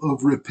true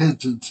of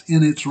repentance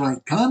in its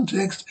right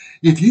context.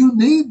 If you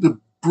need to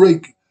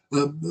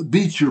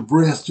beat your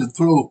breast and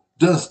throw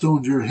dust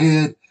on your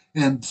head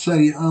and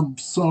say, I'm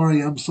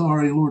sorry,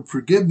 Lord,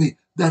 forgive me,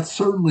 that's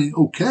certainly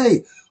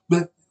okay.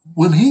 But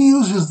when he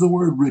uses the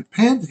word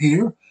repent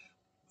here,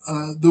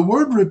 the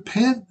word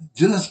repent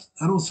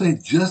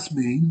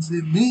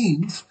it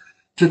means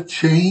to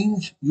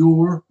change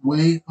your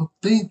way of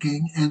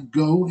thinking and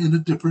go in a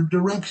different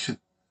direction.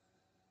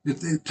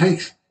 It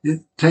takes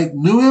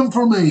new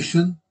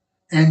information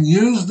and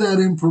use that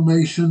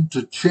information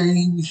to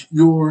change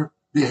your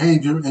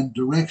behavior and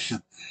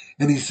direction.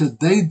 And he said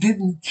they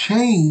didn't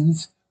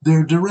change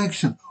their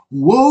direction.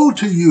 Woe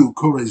to you,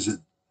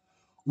 Chorazin!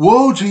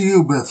 Woe to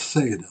you,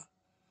 Bethsaida!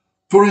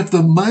 For if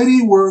the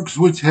mighty works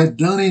which were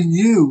done in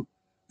you,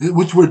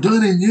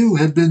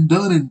 had been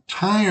done in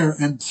Tyre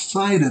and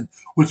Sidon,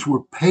 which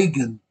were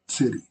pagan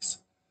cities,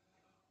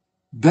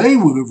 they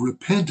would have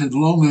repented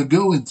long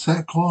ago in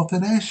sackcloth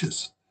and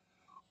ashes.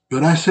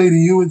 But I say to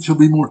you, it shall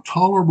be more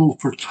tolerable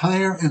for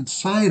Tyre and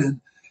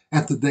Sidon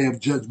at the day of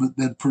judgment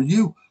than for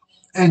you.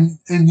 And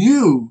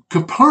you,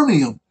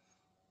 Capernaum,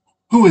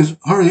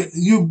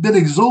 you've been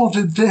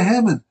exalted to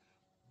heaven,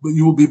 but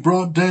you will be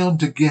brought down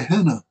to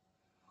Gehenna.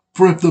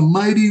 For if the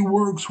mighty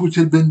works which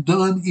had been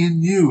done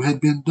in you had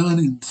been done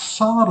in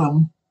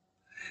Sodom,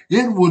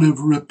 it would have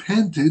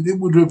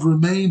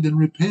remained and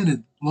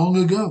repented long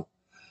ago.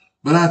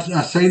 But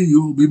I say to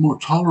you, it will be more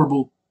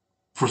tolerable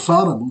for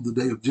Sodom on the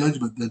day of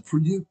judgment than for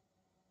you.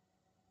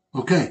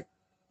 Okay,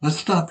 let's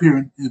stop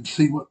here and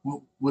see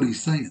what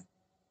he's saying.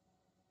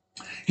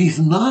 He's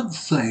not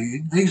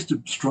saying, I used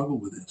to struggle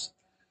with this.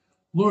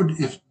 Lord,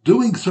 if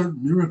doing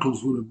certain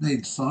miracles would have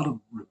made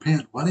Sodom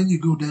repent, why didn't you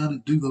go down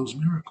and do those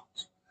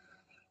miracles?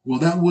 Well,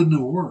 that wouldn't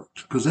have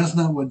worked, because that's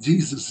not what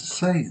Jesus is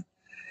saying.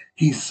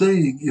 He's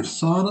saying if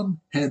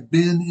Sodom had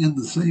been in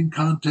the same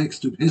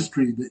context of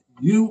history that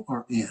you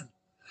are in,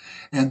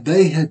 and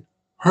they had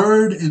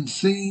heard and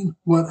seen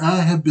what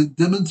I have been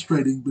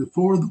demonstrating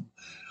before them,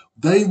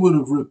 they would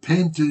have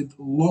repented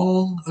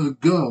long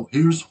ago.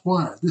 Here's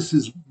why. This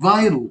is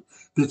vital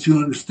that you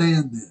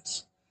understand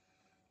this.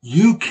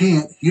 You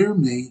can't hear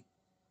me,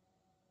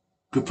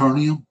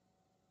 Capernaum,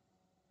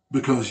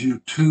 because you're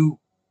too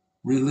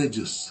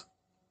religious.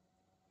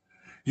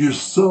 You're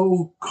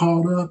so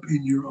caught up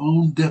in your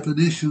own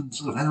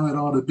definitions of how it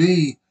ought to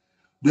be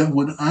that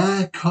when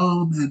I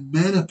come and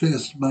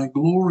manifest my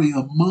glory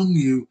among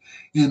you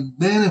in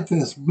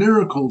manifest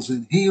miracles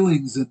and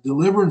healings and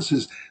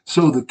deliverances,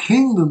 so the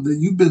kingdom that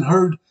you've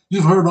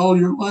heard all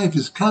your life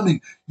is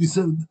coming. You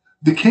said,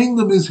 the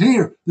kingdom is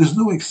here. There's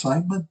no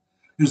excitement.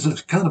 There's a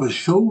kind of a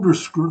shoulder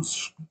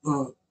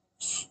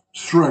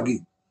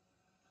shrugging.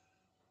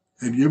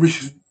 Have you ever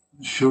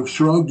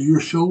shrugged your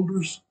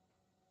shoulders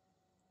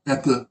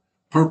at the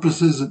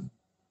purposes and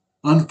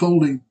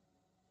unfolding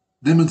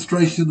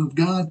demonstration of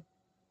God?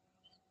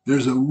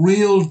 There's a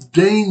real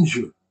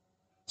danger,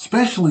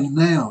 especially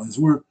now as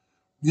we're,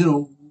 you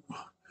know,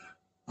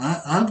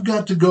 I've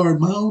got to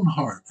guard my own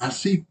heart. I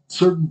see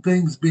certain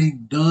things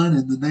being done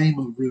in the name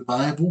of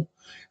revival.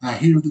 I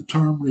hear the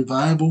term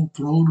revival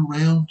thrown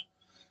around.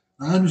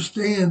 I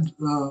understand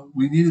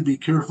we need to be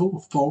careful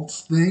of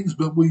false things,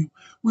 but we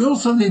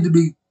also need to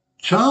be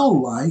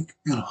childlike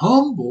and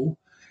humble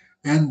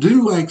and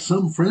do like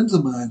some friends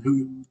of mine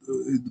who,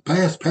 in the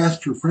past,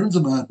 pastor friends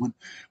of mine, when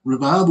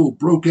revival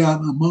broke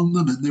out among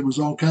them and there was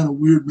all kind of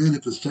weird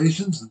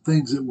manifestations and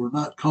things that were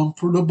not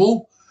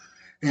comfortable,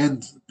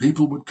 and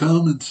people would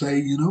come and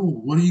say,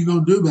 what are you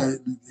going to do about it?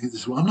 And he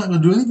said, well, I'm not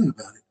going to do anything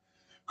about it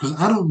because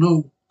I don't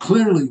know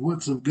clearly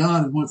what's of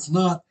God and what's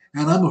not,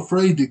 and I'm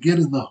afraid to get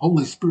in the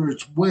Holy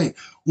Spirit's way.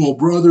 Well,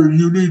 brother,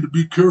 you need to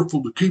be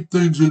careful to keep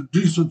things in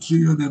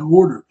decency and in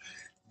order.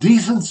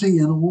 Decency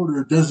and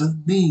order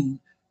doesn't mean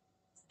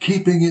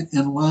keeping it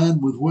in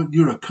line with what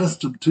you're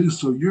accustomed to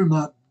so you're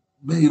not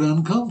made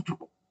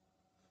uncomfortable.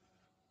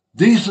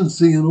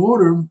 Decency and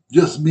order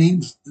just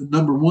means,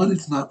 number one,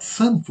 it's not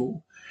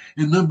sinful,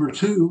 and number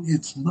two,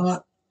 it's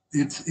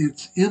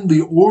in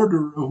the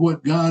order of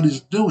what God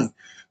is doing.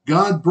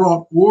 God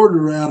brought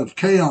order out of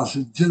chaos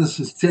in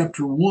Genesis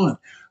chapter 1.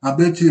 I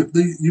bet you if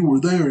you were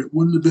there, it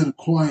wouldn't have been a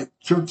quiet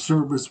church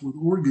service with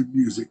organ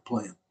music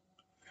playing.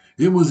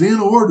 It was in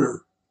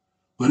order,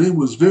 but it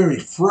was very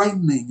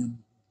frightening and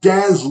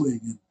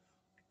dazzling,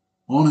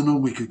 and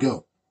on we could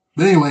go.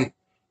 But anyway,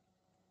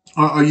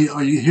 are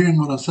you hearing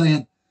what I'm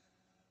saying?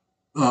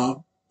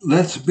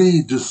 Let's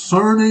be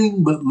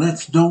discerning, but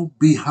let's don't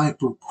be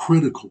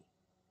hypercritical.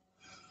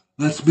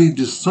 Let's be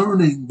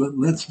discerning, but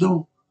let's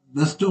don't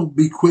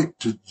be quick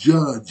to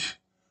judge.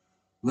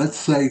 Let's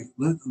say,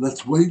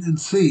 let's wait and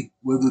see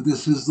whether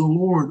this is the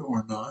Lord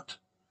or not,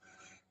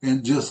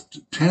 and just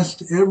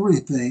test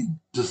everything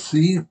to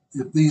see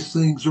if these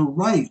things are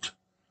right,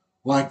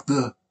 like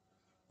the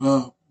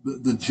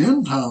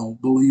Gentile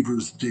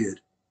believers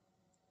did.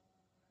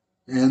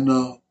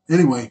 And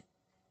anyway,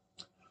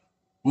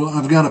 well,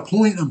 I've got a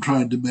point I'm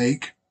trying to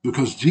make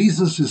because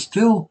Jesus is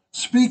still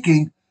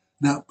speaking.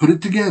 Now, put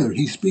it together.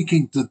 He's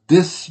speaking to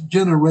this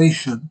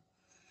generation,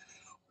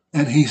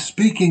 and he's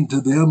speaking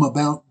to them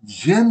about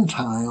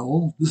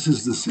Gentile. This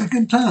is the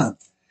second time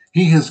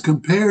he has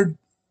compared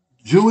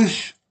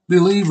Jewish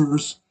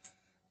believers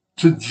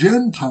to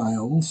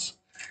Gentiles,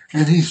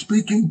 and he's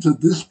speaking to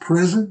this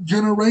present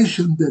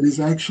generation that is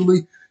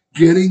actually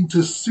getting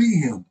to see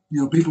him.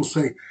 People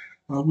say,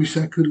 I wish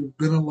I could have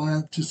been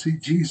alive to see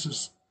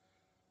Jesus.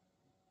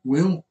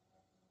 Well,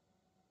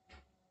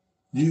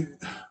 do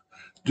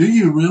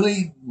you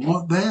really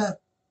want that?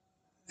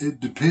 It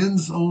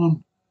depends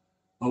on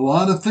a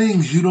lot of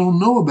things you don't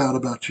know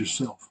about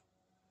yourself.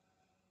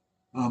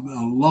 A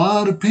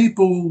lot of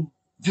people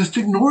just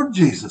ignored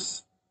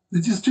Jesus. They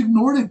just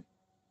ignored him.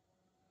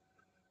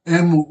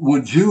 And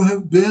would you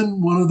have been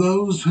one of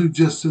those who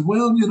just said,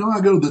 well, I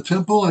go to the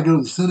temple, I go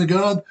to the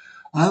synagogue,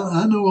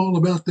 I know all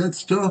about that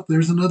stuff.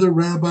 There's another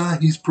rabbi,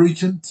 he's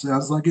preaching,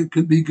 sounds like it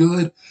could be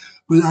good,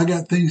 but I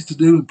got things to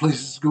do and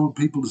places to go and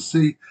people to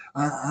see.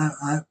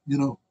 I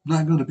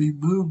not going to be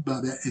moved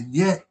by that. And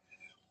yet,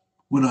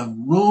 when a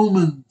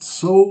Roman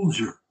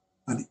soldier,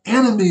 an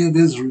enemy of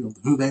Israel,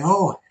 who they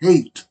all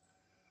hate,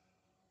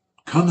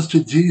 comes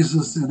to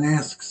Jesus and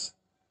asks,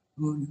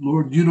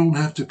 Lord, you don't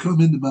have to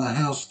come into my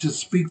house. Just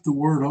speak the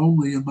word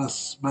only, and my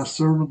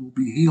servant will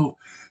be healed.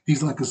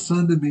 He's like a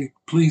son to me.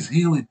 Please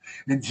heal him.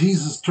 And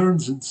Jesus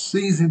turns and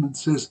sees him and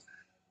says,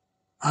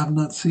 I've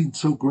not seen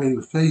so great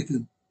a faith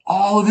in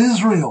all of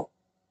Israel.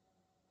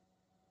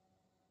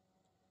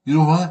 You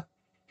know why?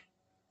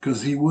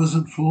 Because he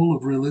wasn't full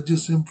of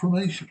religious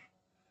information.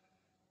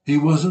 He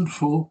wasn't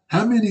full.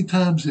 How many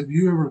times have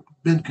you ever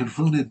been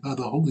confronted by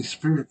the Holy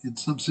Spirit in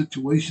some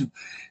situation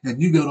and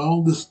you got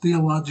all this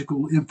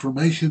theological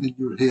information in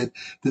your head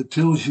that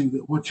tells you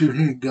that what you're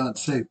hearing God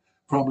say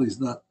probably is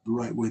not the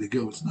right way to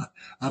go? It's not.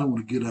 I don't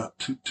want to get out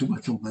too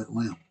much on that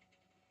limb.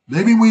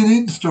 Maybe we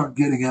need to start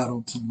getting out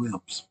on some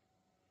limbs.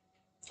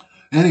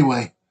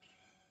 Anyway,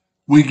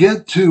 we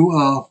get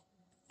to,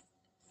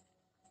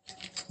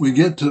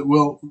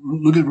 well,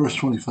 look at verse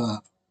 25.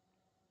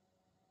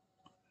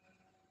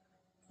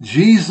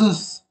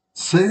 Jesus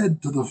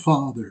said to the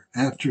Father,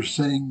 after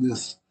saying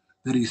this,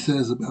 that he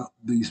says about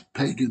these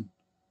pagan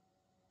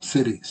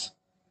cities,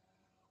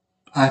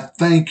 I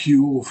thank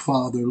you, O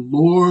Father,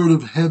 Lord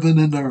of heaven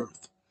and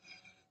earth,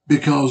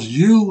 because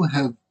you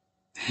have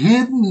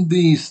hidden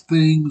these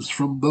things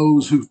from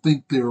those who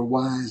think they are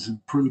wise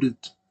and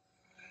prudent,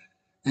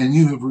 and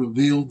you have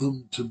revealed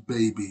them to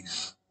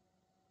babies.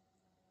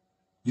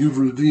 You've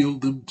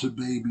revealed them to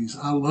babies.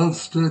 I love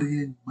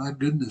studying. My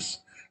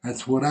goodness,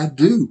 that's what I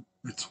do.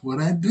 That's what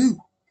I do.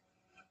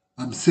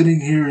 I'm sitting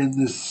here in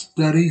this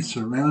study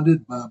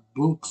surrounded by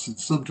books, and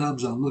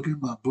sometimes I look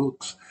at my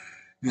books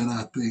And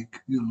I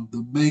think,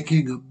 the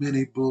making of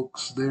many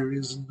books, there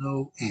is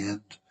no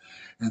end.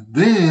 And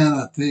then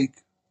I think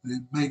they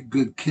make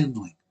good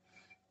kindling.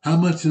 How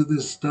much of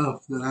this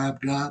stuff that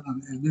I've got,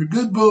 and they're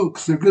good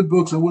books. They're good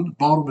books. I wouldn't have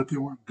bought them if they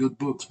weren't good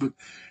books. But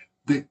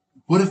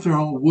what if they're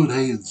all wood,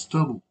 hay, and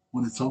stubble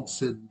when it's all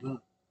said and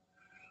done?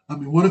 I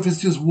mean, what if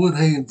it's just wood,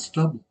 hay, and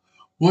stubble?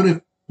 What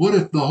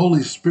if the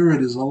Holy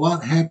Spirit is a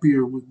lot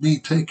happier with me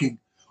taking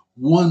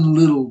one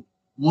little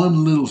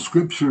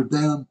scripture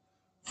down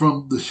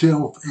from the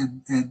shelf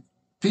and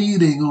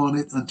feeding on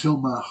it until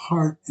my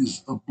heart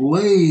is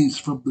ablaze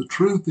from the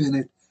truth in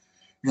it,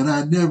 and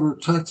I never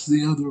touch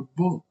the other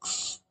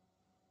books?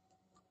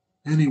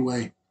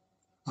 Anyway,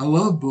 I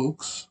love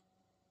books,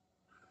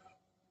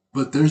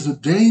 but there's a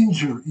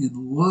danger in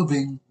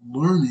loving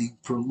learning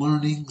for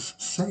learning's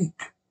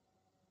sake.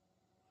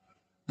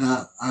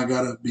 Now, I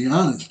gotta be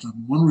honest,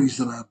 one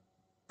reason I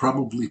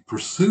probably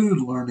pursued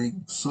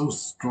learning so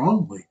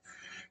strongly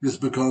is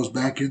because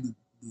back in the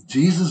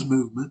Jesus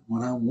movement,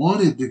 when I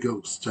wanted to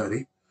go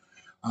study,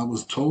 I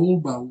was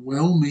told by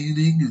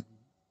well-meaning and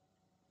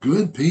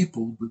good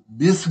people, but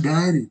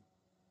misguided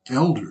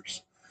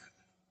elders,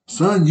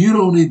 son, you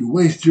don't need to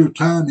waste your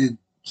time in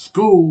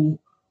school.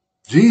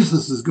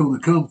 Jesus is going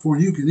to come before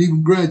you can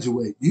even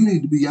graduate. You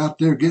need to be out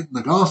there getting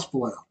the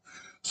gospel out.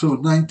 So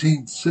in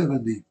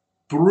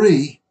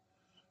 1973,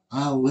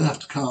 I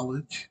left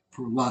college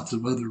for lots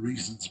of other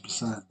reasons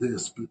beside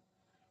this, but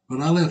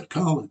I left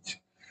college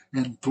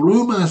and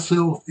threw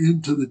myself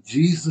into the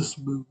Jesus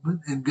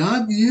movement, and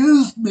God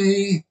used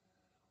me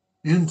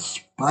in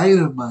spite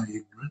of my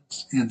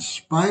ignorance, in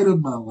spite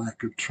of my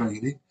lack of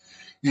training,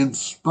 in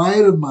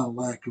spite of my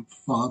lack of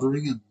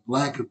fathering and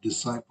lack of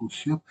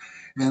discipleship.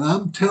 And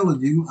I'm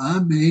telling you, I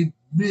made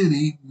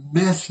many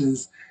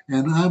messes,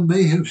 and I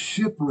may have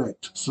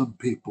shipwrecked some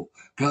people.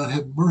 God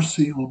have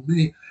mercy on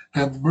me,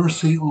 have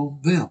mercy on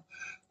them.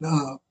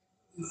 You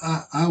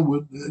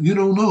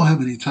don't know how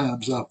many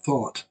times I've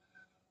thought,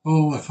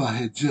 oh, if I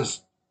had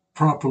just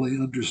properly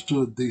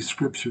understood these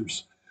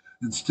scriptures,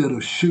 instead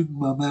of shooting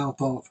my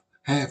mouth off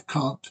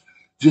half-cocked,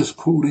 just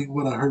quoting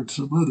what I heard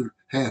some other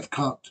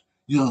half-cocked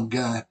young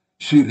guy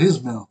shoot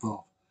his mouth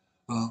off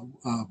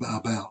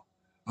about.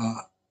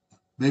 Uh,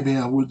 Maybe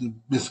I wouldn't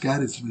have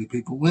misguided so many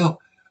people.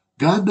 Well,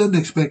 God doesn't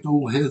expect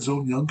old heads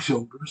on young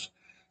shoulders,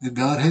 and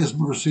God has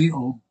mercy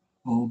on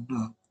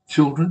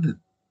children and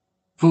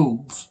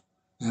fools.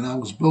 And I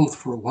was both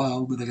for a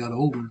while. When I got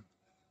older,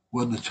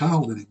 wasn't a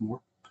child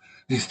anymore.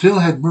 He still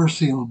had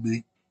mercy on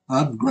me.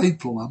 I'm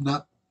grateful. I'm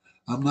not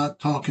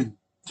talking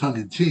tongue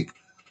in cheek,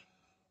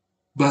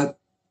 but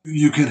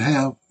you can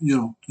have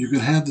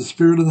the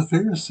spirit of the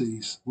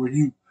Pharisees where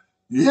you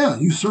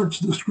search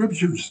the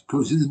scriptures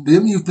because in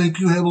them you think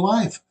you have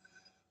life,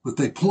 but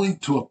they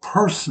point to a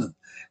person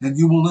and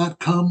you will not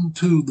come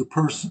to the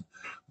person.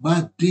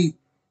 My deep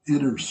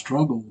inner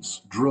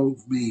struggles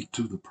drove me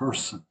to the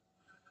person.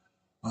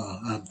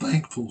 I'm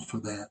thankful for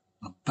that.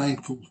 I'm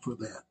thankful for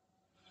that.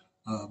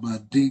 My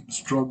deep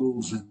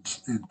struggles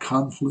and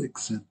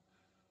conflicts and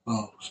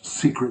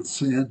secret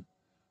sin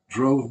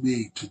drove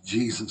me to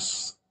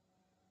Jesus.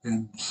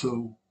 And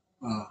so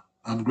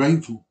I'm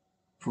grateful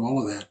for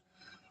all of that.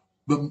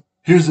 But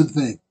here's the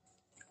thing.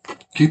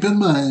 Keep in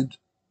mind,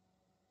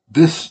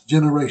 this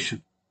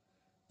generation,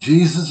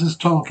 Jesus is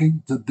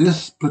talking to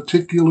this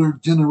particular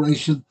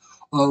generation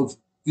of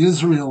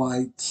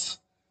Israelites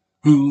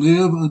who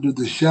live under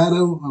the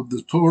shadow of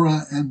the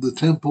Torah and the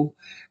temple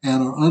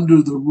and are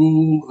under the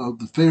rule of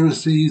the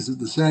Pharisees and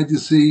the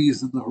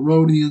Sadducees and the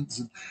Herodians.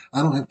 And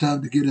I don't have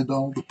time to get into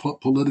all the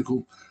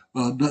political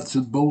nuts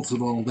and bolts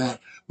of all that.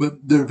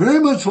 But they're very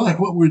much like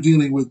what we're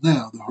dealing with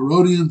now. The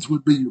Herodians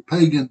would be your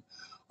pagan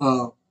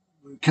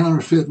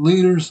counterfeit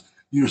leaders.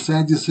 Your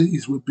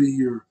Sadducees would be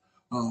your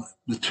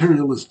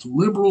materialist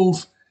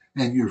liberals.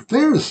 And your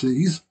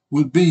Pharisees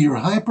would be your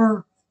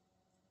hyper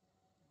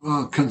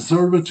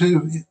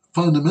conservative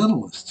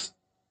fundamentalists.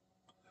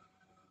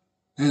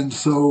 And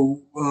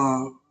so,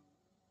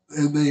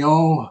 and they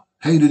all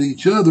hated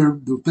each other.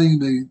 The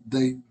thing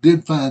they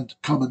did find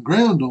common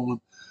ground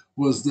on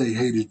was they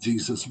hated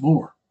Jesus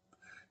more.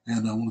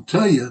 And I want to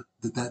tell you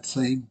that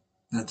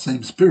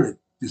same spirit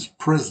is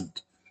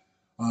present.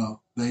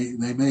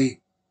 They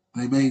may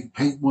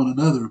hate one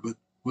another, but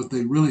what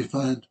they really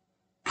find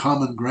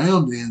common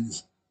ground in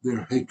is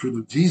their hatred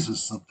of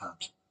Jesus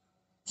sometimes.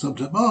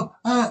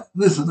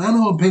 Listen, I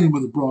know I'm painting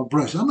with a broad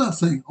brush. I'm not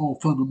saying all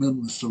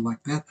fundamentalists are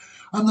like that.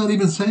 I'm not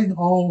even saying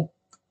all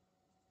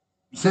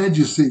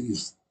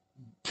Sadducees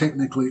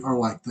technically are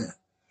like that.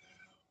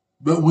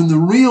 But when the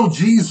real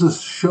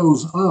Jesus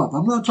shows up,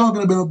 I'm not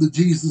talking about the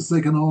Jesus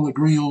they can all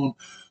agree on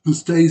who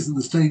stays in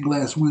the stained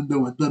glass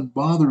window and doesn't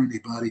bother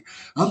anybody.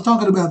 I'm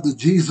talking about the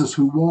Jesus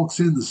who walks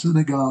in the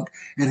synagogue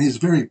and his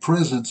very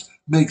presence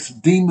makes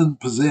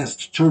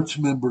demon-possessed church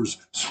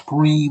members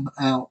scream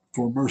out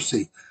for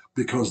mercy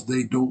because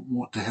they don't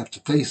want to have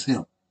to face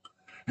him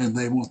and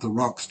they want the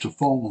rocks to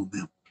fall on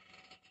them.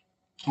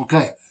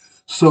 Okay,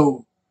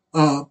 so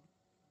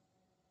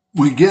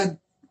we get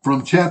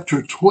from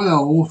chapter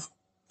 12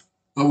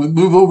 We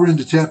move over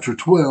into chapter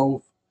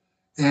 12,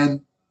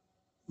 and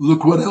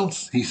look what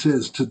else he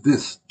says to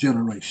this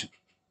generation.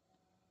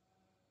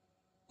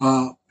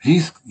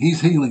 He's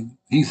healing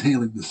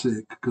the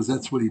sick, because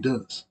that's what he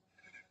does.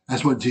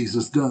 That's what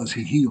Jesus does.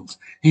 He heals.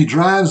 He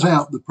drives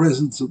out the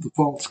presence of the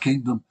false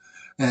kingdom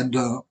and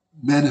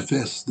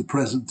manifests the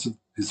presence of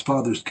his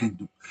Father's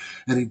kingdom.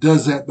 And he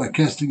does that by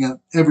casting out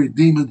every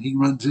demon he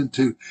runs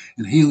into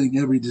and healing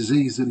every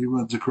disease that he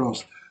runs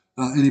across.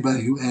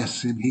 Anybody who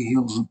asks him, he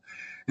heals them.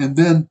 And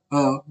then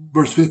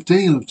verse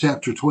 15 of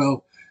chapter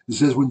 12, it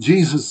says, when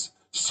Jesus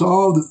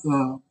saw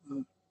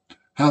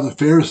how the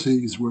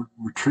Pharisees were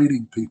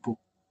treating people,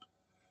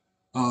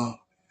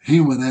 he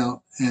went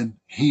out and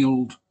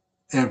healed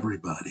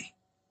everybody.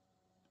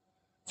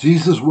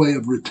 Jesus' way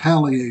of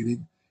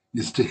retaliating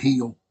is to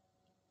heal.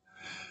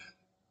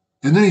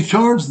 And then he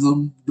charged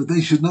them that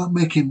they should not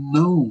make him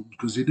known,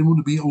 because he didn't want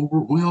to be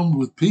overwhelmed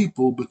with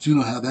people, but you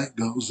know how that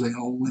goes. They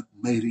all went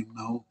and made him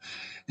known.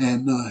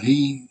 And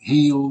he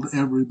healed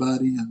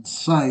everybody in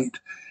sight.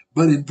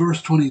 But in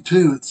verse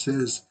 22 it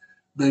says,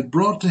 they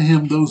brought to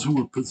him those who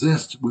were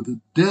possessed with a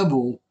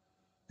devil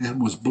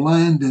and was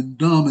blind and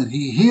dumb, and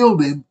he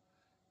healed him,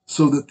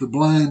 so that the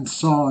blind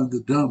saw and the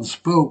dumb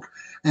spoke.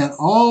 And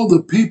all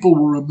the people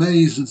were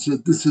amazed and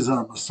said, this is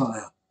our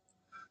Messiah.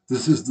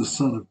 This is the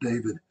Son of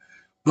David.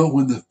 But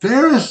when the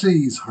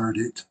Pharisees heard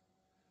it,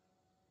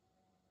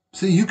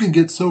 see, you can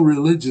get so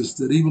religious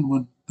that even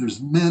when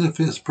there's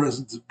manifest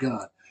presence of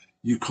God,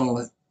 you call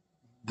it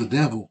the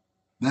devil.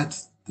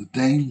 That's the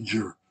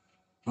danger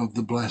of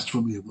the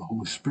blasphemy of the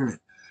Holy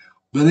Spirit.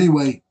 But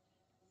anyway,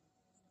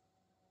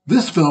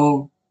 this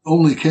fellow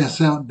only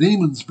casts out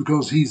demons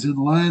because he's in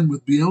line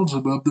with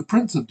Beelzebub, the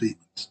prince of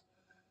demons.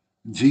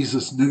 And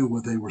Jesus knew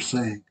what they were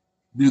saying,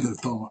 knew their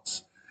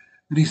thoughts.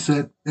 And he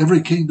said,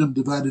 every kingdom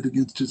divided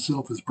against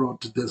itself is brought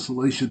to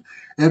desolation.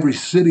 Every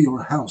city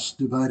or house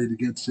divided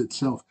against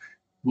itself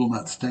will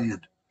not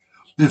stand.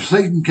 If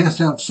Satan casts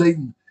out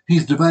Satan,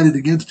 he's divided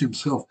against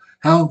himself.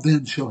 How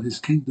then shall his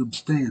kingdom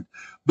stand?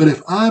 But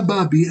if I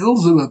by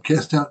Beelzebub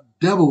cast out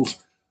devils,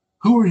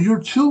 who are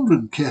your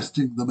children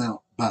casting them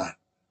out by?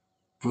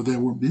 For there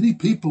were many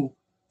people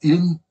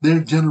in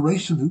their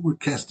generation who were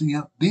casting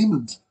out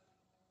demons.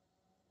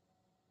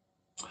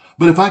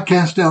 But if I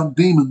cast out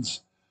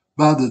demons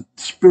by the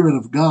Spirit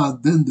of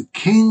God, then the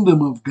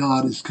kingdom of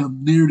God is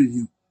come near to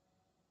you.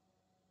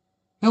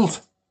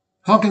 Else,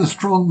 how can a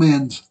strong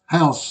man's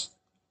house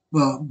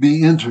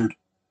be entered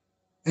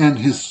and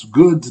his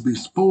goods be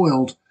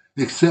spoiled,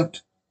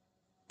 except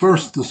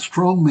first the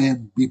strong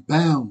man be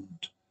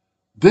bound?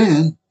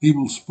 Then he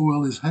will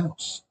spoil his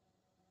house.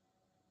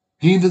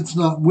 He that's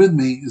not with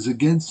me is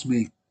against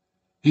me.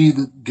 He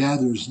that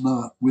gathers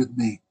not with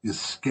me is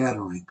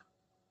scattering.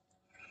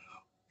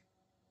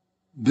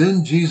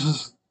 Then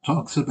Jesus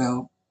talks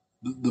about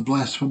the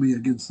blasphemy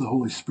against the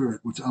Holy Spirit,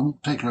 which I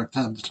won't take our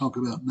time to talk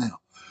about now.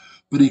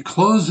 But he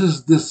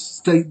closes this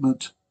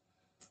statement,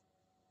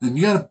 and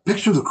you got to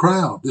picture the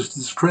crowd.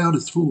 This crowd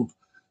is full of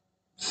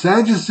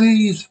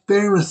Sadducees,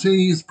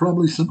 Pharisees,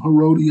 probably some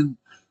Herodian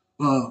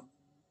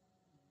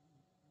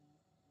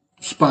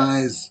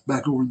spies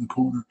back over in the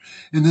corner,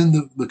 and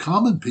then the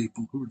common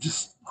people who are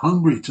just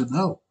hungry to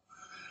know.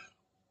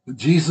 But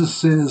Jesus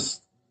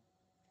says,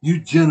 you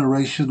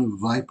generation of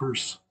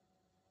vipers,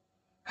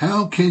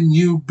 how can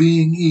you,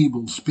 being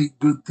evil, speak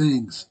good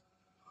things?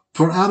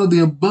 For out of the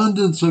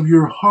abundance of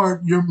your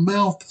heart, your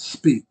mouth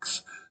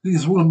speaks. This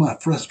is one of my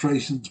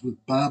frustrations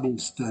with Bible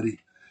study.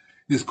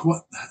 It's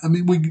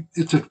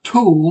a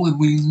tool and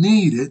we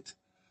need it,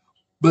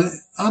 but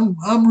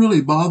I'm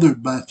really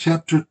bothered by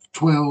chapter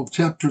 12,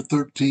 chapter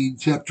 13,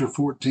 chapter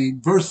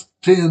 14, verse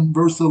 10,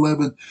 verse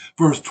 11,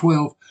 verse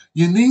 12.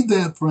 You need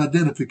that for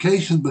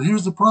identification, but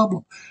here's the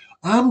problem.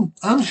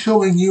 I'm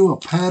showing you a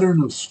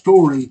pattern of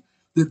story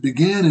that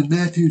began in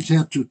Matthew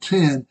chapter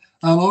 10.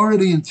 I'm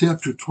already in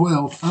chapter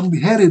 12. I'm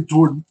headed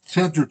toward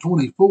chapter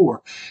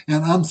 24,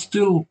 and I'm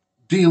still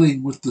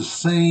dealing with the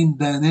same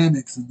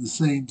dynamics and the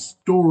same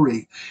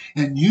story.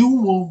 And you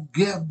won't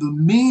get the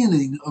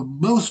meaning of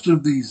most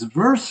of these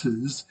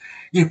verses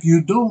if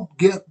you don't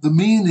get the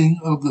meaning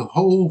of the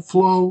whole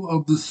flow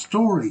of the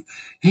story.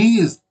 He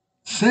is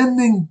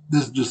sending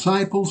the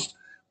disciples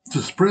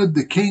to spread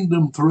the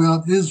kingdom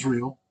throughout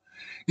Israel.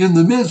 In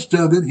the midst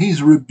of it,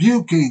 he's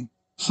rebuking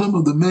some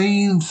of the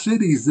main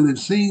cities that have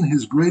seen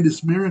his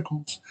greatest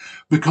miracles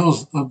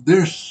because of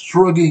their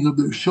shrugging of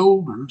their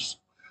shoulders,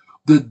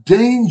 the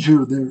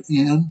danger they're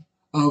in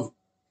of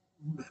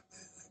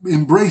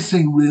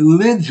embracing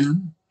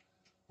religion.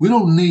 We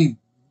don't need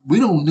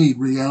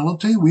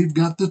reality. We've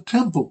got the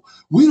temple.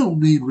 We don't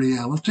need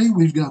reality.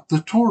 We've got the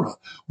Torah.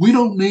 We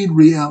don't need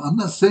reality. I'm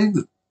not saying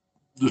that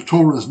the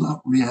Torah is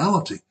not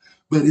reality,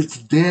 but it's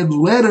dead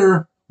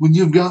letter when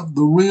you've got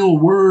the real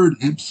word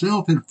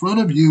himself in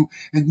front of you,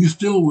 and you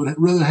still would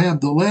rather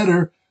have the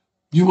letter.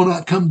 You will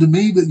not come to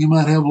me that you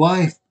might have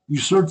life. You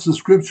search the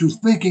scriptures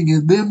thinking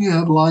in them you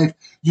have life.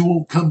 You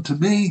won't come to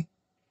me.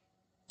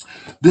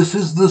 This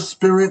is the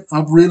spirit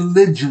of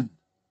religion.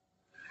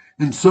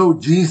 And so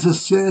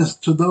Jesus says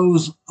to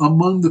those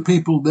among the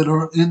people that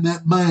are in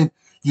that mind,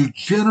 you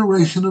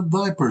generation of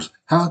vipers,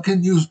 how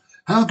can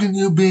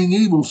you being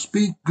evil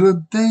speak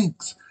good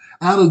things?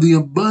 Out of the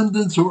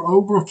abundance or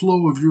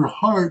overflow of your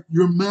heart,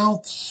 your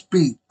mouth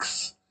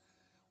speaks.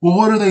 Well,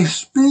 what are they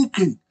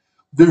speaking?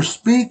 They're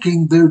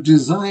speaking their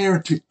desire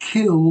to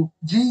kill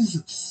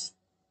Jesus.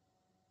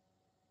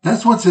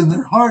 That's what's in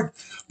their heart.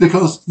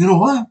 Because you know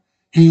what?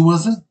 He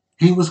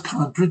was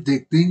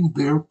contradicting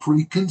their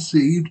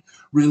preconceived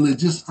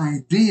religious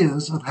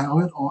ideas of how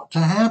it ought to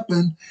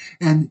happen.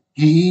 And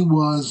he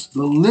was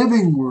the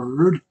living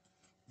word,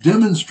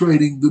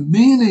 demonstrating the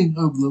meaning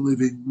of the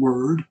living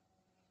word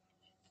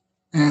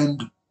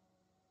and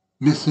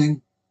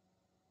missing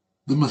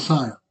the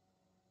Messiah,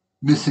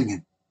 missing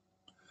him.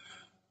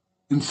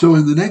 And so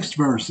in the next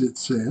verse it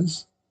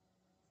says,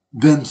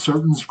 then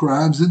certain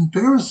scribes and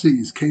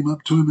Pharisees came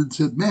up to him and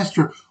said,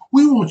 Master,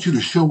 we want you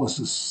to show us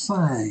a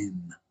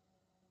sign.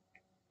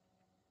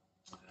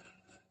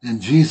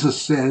 And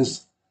Jesus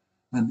says,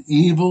 an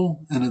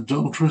evil and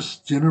adulterous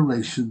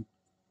generation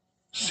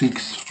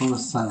seeks for a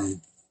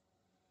sign.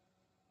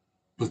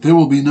 But there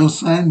will be no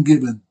sign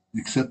given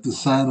except the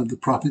sign of the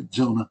prophet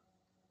Jonah.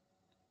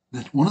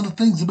 That's one of the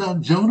things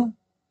about Jonah.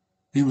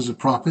 He was a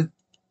prophet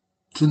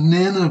to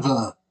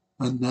Nineveh,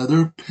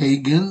 another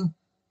pagan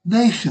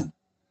nation.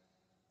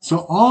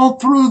 So all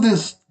through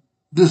this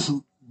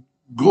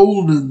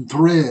golden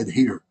thread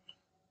here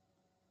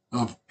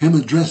of him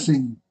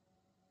addressing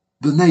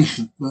the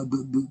nation,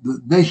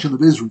 the nation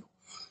of Israel,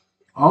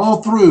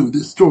 all through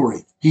this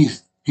story,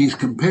 he's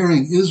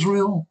comparing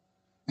Israel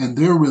and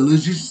their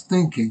religious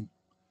thinking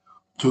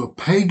to a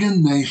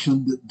pagan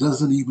nation that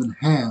doesn't even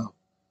have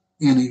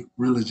any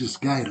religious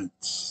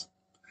guidance.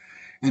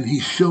 And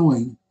he's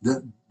showing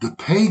that the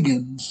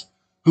pagans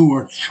who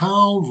are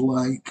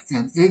childlike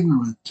and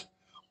ignorant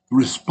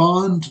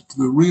respond to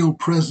the real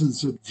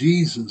presence of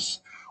Jesus,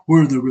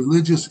 where the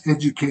religious,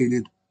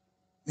 educated,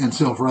 and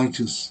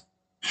self-righteous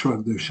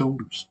shrug their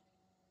shoulders.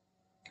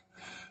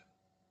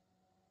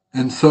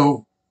 And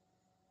so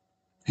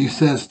he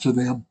says to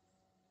them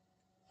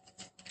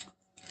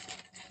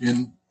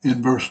in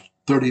verse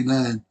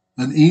 39,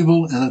 an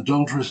evil and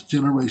adulterous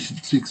generation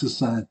seeks a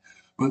sign,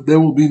 but there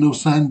will be no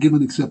sign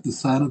given except the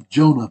sign of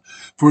Jonah.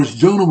 For as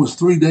Jonah was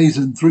 3 days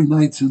and 3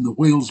 nights in the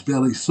whale's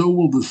belly, so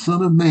will the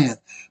Son of Man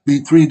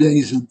be 3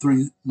 days and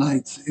 3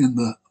 nights in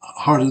the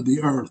heart of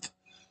the earth.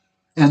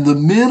 And the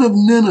men of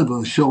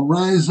Nineveh shall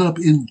rise up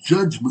in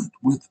judgment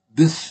with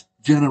this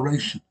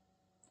generation,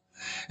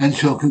 and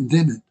shall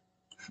condemn it,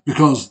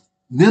 because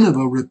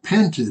Nineveh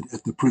repented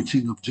at the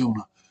preaching of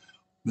Jonah.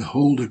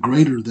 Behold, a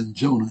greater than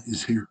Jonah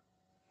is here.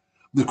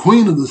 The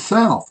queen of the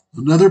south,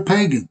 another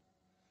pagan,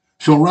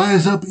 shall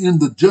rise up in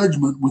the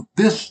judgment with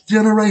this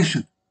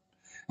generation,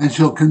 and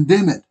shall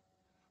condemn it,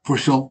 for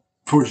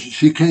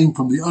she came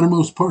from the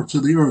uttermost parts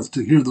of the earth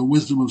to hear the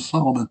wisdom of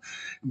Solomon.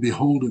 And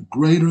behold, a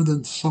greater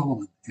than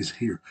Solomon is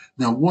here.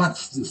 Now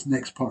watch this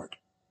next part.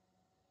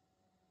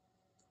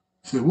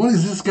 So what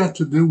has this got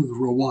to do with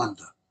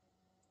Rwanda?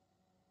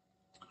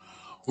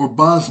 Or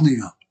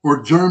Bosnia?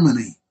 Or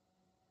Germany?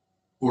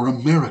 Or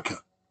America?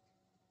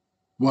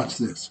 Watch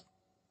this.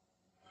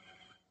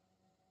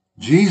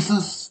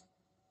 Jesus,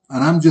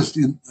 and I'm just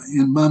in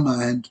my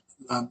mind,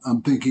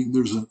 I'm thinking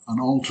there's an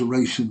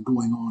alteration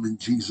going on in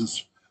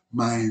Jesus'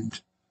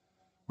 mind,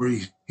 where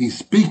he's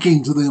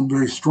speaking to them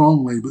very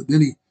strongly, but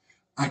then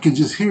I can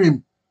just hear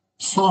him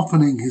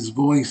softening his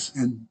voice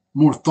and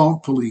more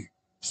thoughtfully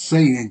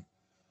saying,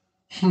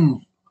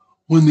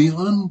 when the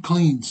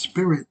unclean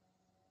spirit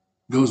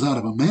goes out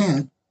of a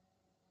man,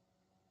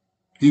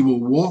 he will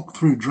walk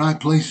through dry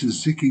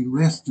places seeking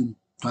rest and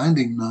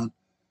finding none.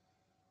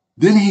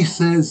 Then he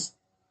says,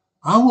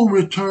 I will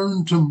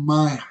return to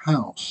my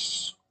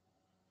house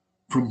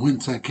from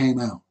whence I came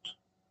out.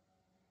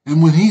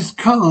 And when he's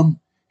come,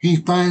 he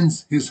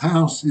finds his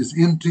house is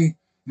empty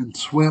and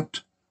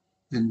swept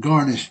and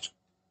garnished.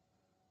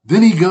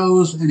 Then he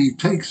goes and he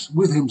takes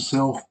with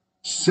himself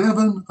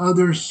 7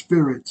 other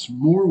spirits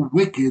more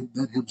wicked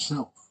than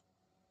himself.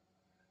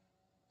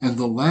 And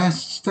the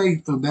last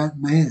state of that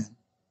man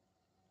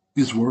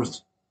is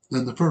worse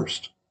than the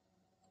first.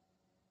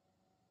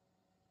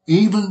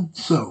 Even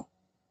so,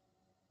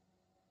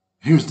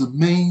 here's the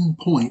main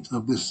point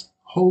of this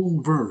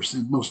whole verse,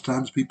 and most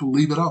times people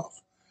leave it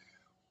off.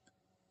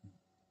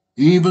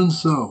 Even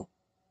so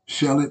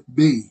shall it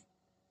be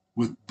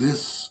with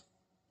this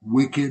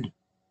wicked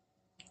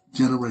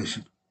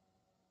generation.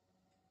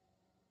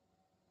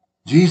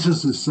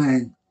 Jesus is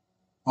saying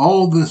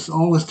all this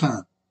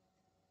time,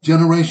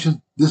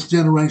 this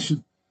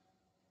generation,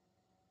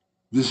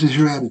 this is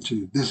your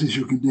attitude, this is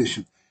your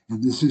condition,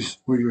 and this is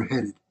where you're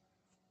headed.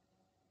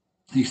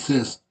 He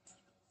says,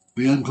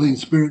 the unclean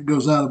spirit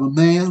goes out of a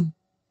man,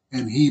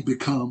 and he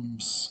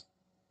becomes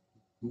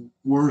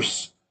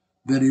worse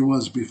than he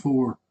was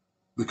before,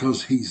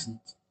 because he's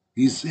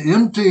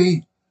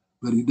empty,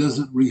 but he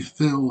doesn't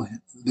refill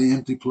the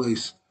empty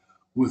place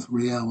with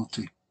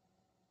reality.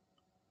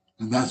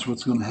 And that's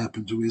what's going to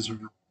happen to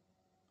Israel.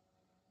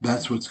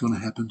 That's what's going to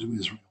happen to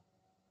Israel.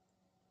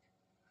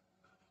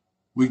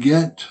 we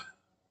get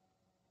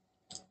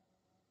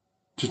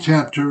to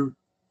chapter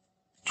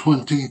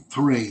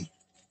 23.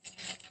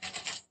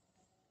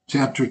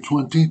 Chapter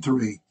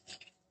 23.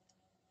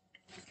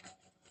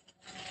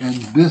 And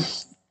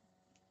this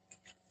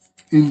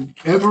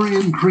ever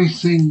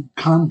increasing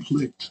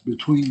conflict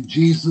between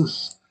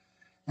Jesus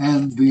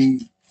and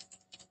the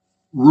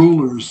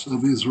rulers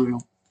of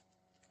Israel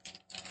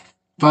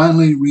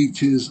finally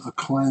reaches a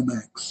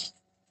climax.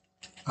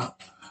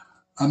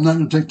 I'm not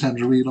going to take time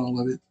to read all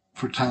of it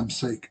for time's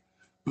sake,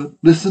 but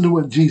listen to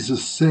what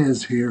Jesus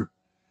says here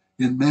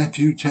in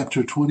Matthew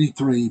chapter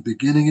 23,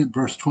 beginning at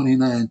verse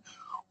 29.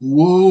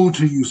 Woe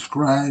to you,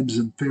 scribes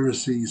and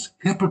Pharisees,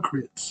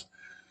 hypocrites!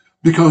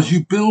 Because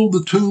you build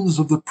the tombs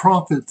of the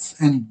prophets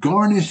and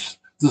garnish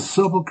the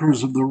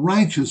sepulchres of the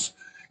righteous,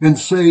 and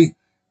say,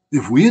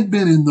 if we had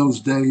been in those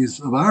days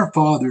of our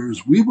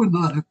fathers, we would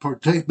not have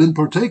been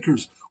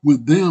partakers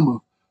with them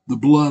of the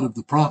blood of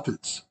the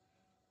prophets.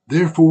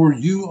 Therefore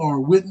you are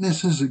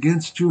witnesses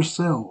against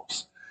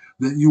yourselves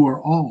that you are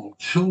all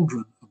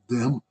children of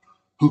them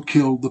who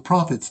killed the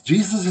prophets.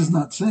 Jesus is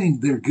not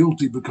saying they're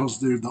guilty because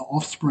they're the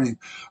offspring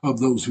of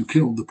those who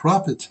killed the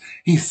prophets.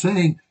 He's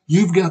saying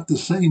you've got the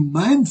same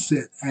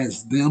mindset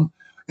as them,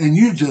 and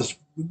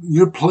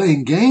you're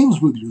playing games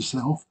with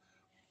yourself,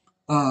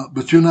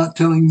 but you're not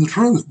telling the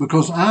truth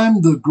because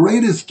I'm the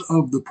greatest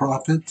of the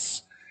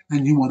prophets,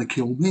 and you want to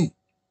kill me.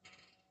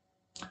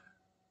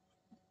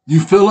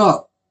 You fill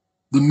up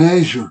the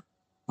measure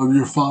of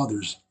your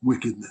father's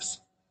wickedness.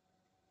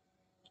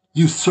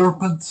 You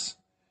serpents,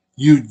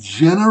 you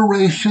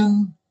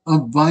generation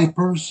of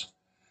vipers,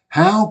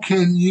 how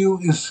can you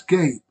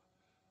escape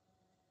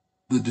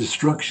the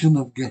destruction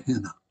of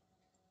Gehenna?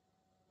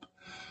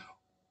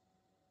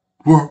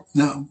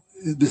 Now,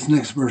 this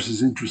next verse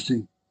is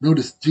interesting.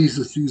 Notice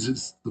Jesus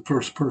uses the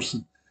first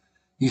person.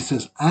 He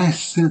says, I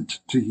sent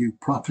to you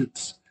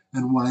prophets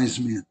and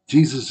wise men.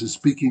 Jesus is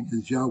speaking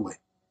as Yahweh.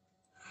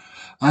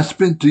 I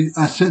sent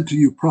to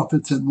you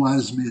prophets and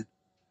wise men,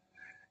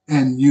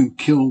 and you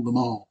killed them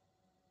all.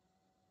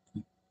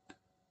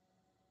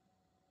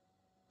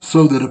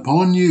 So that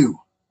upon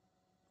you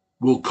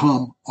will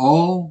come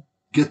all,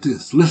 get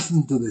this,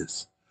 listen to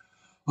this.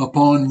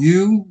 Upon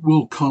you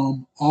will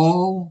come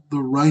all the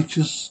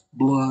righteous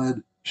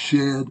blood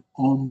shed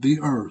on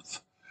the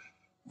earth,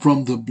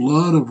 from the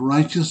blood of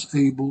righteous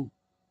Abel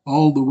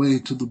all the way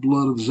to the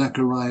blood of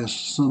Zacharias,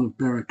 son of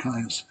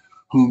Barachias,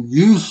 whom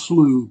you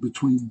slew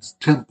between the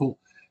temple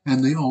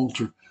and the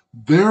altar.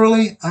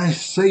 Verily I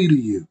say to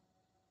you,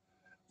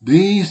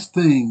 these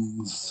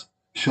things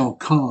shall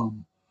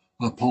come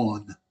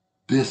upon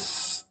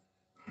this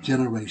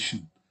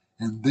generation.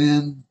 And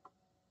then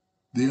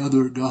the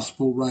other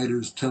gospel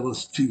writers tell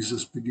us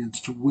Jesus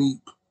begins to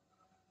weep.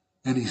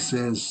 And he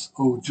says,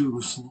 O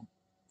Jerusalem,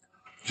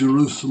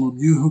 Jerusalem,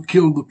 you who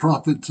killed the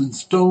prophets and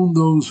stoned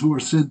those who are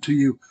sent to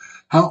you,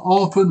 how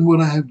often would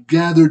I have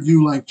gathered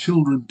you like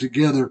children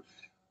together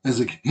as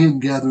a hen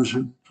gathers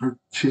her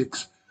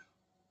chicks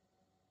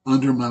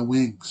under my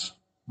wings,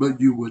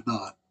 but you would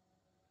not.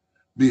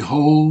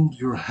 Behold,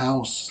 your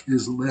house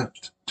is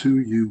left to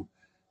you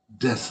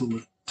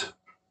desolate.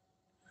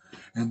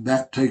 And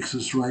that takes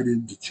us right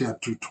into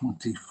chapter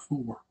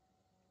 24.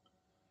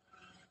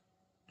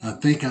 I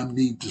think I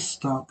need to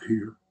stop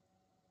here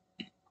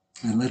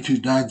and let you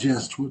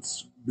digest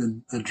what's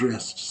been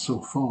addressed so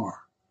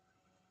far.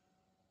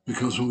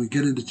 Because when we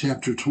get into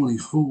chapter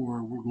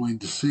 24, we're going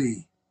to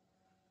see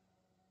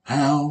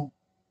how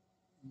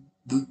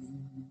the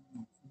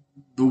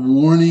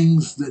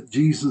warnings that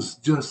Jesus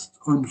just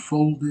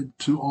unfolded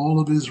to all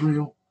of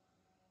Israel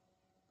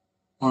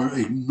are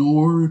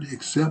ignored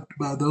except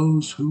by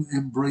those who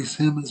embrace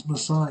him as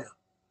Messiah.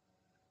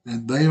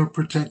 And they are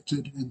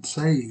protected and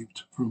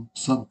saved from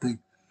something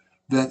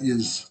that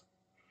is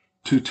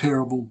too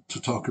terrible to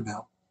talk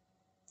about.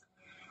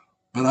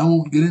 But I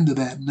won't get into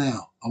that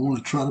now. I want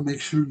to try to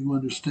make sure you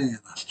understand.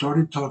 I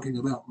started talking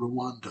about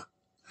Rwanda.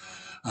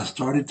 I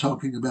started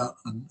talking about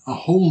a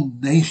whole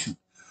nation.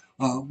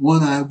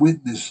 One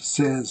eyewitness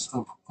says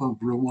of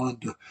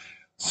Rwanda,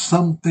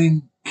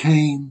 something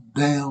came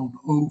down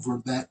over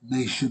that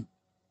nation,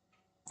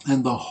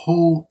 and the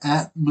whole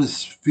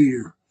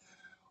atmosphere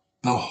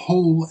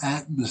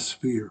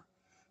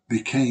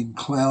became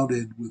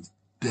clouded with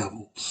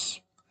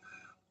devils.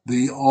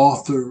 The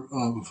author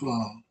of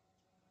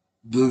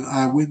the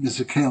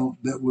eyewitness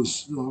account that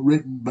was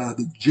written by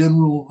the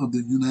general of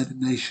the United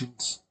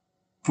Nations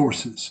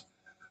forces,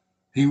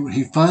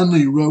 he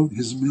finally wrote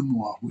his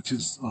memoir, which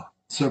is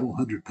several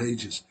hundred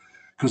pages,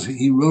 because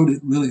he wrote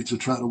it really to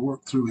try to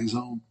work through his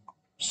own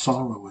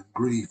sorrow and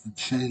grief and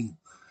shame.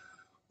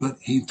 But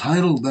he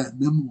titled that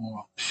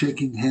memoir,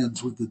 Shaking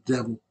Hands with the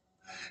Devil.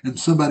 And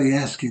somebody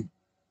asked him,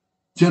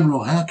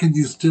 General, how can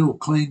you still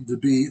claim to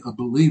be a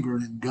believer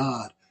in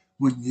God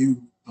when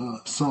you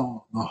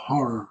saw the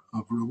horror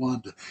of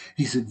Rwanda?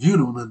 He said, you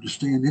don't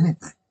understand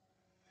anything.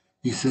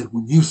 He said,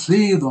 when you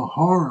see the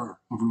horror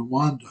of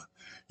Rwanda,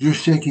 you're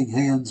shaking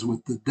hands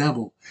with the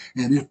devil.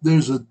 And if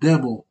there's a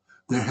devil,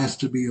 there has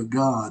to be a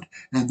God.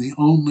 And the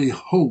only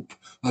hope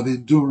of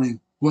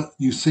enduring what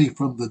you see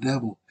from the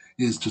devil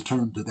is to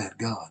turn to that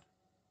God.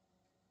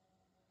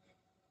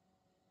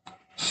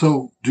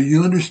 So, do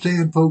you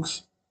understand,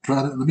 folks?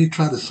 Let me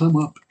try to sum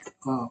up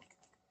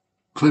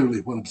clearly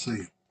what I'm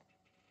saying.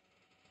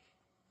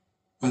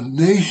 A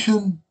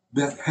nation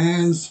that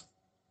has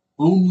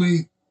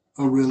only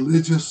a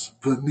religious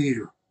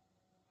veneer.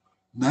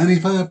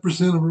 95%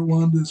 of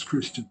Rwanda is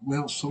Christian.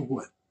 Well, so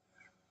what?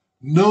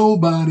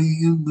 Nobody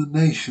in the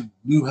nation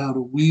knew how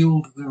to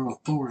wield their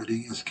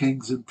authority as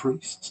kings and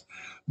priests.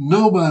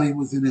 Nobody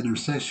was in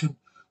intercession.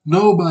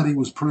 Nobody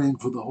was praying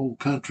for the whole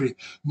country.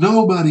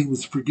 Nobody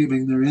was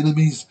forgiving their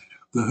enemies.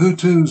 The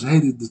Hutus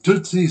hated the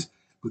Tutsis,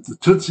 but the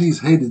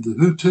Tutsis hated the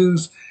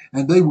Hutus,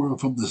 and they were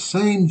from the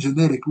same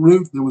genetic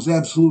root. There was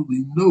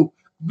absolutely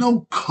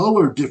no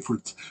color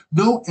difference,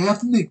 no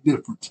ethnic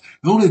difference.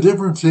 The only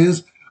difference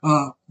is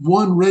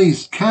one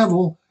raised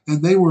cattle,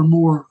 and they were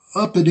more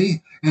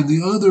uppity, and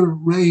the other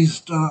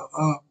raised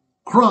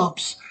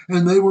crops,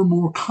 and they were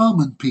more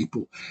common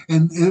people.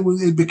 And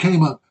it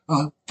became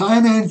a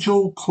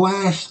financial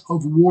clash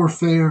of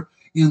warfare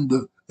in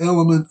the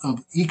element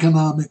of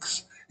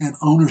economics and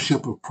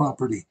ownership of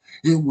property.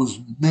 It was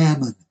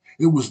mammon.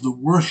 It was the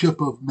worship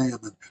of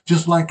mammon.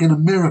 Just like in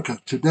America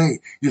today,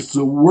 it's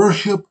the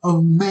worship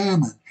of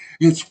mammon.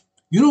 You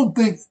don't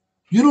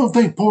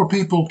think poor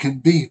people can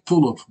be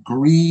full of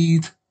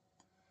greed?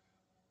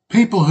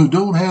 People who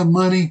don't have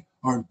money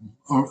are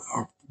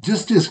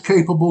just as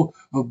capable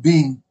of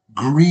being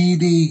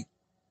greedy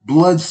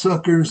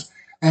bloodsuckers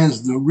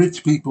as the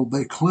rich people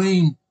they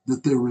claim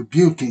that they're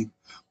rebuking.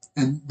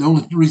 And the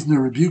only reason they're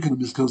rebuking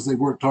them is because they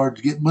worked hard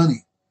to get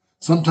money.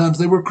 Sometimes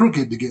they were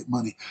crooked to get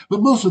money,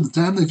 but most of the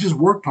time they just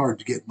worked hard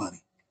to get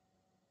money.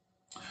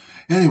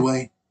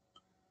 Anyway,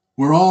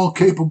 we're all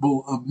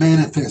capable of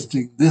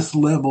manifesting this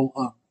level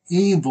of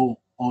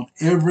evil on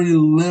every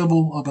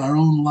level of our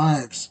own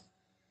lives.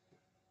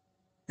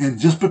 And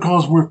just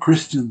because we're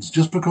Christians,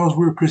 just because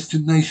we're a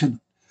Christian nation,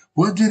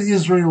 what did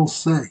Israel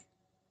say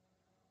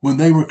when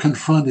they were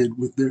confronted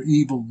with their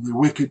evil and their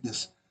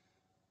wickedness?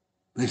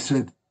 They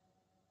said,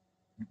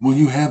 will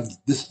you have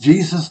this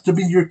Jesus to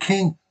be your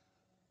king?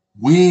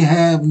 We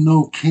have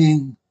no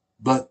king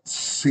but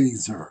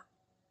Caesar.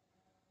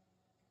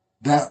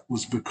 That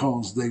was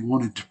because they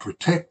wanted to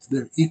protect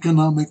their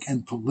economic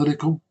and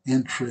political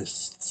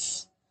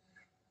interests.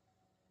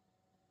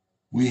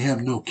 We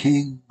have no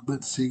king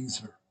but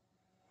Caesar.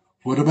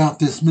 What about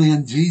this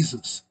man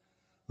Jesus?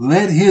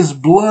 Let his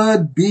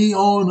blood be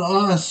on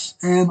us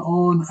and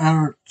on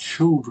our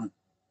children.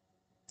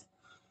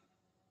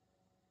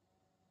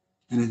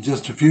 And in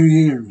just a few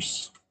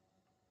years,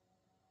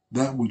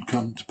 that would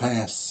come to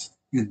pass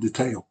in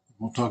detail.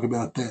 We'll talk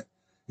about that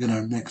in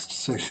our next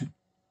session.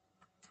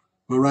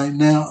 But right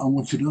now, I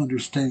want you to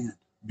understand,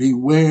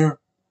 beware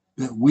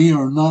that we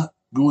are not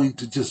going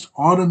to just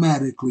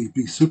automatically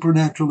be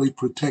supernaturally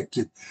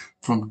protected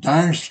from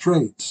dire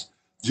straits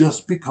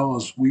just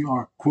because we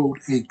are, quote,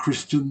 a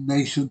Christian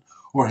nation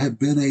or have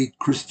been a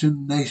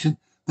Christian nation.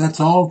 That's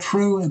all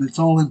true and it's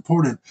all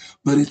important,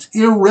 but it's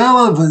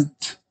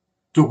irrelevant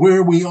to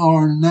where we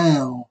are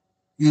now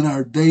in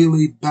our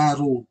daily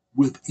battle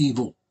with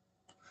evil.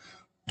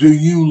 Do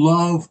you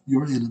love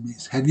your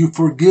enemies? Have you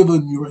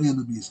forgiven your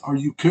enemies? Are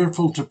you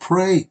careful to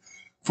pray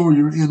for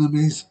your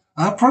enemies?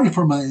 I pray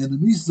for my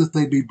enemies that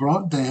they be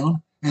brought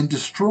down and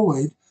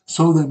destroyed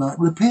so they might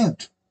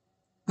repent.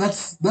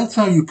 That's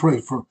how you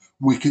pray for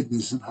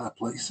wickedness in high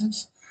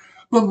places.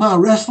 But my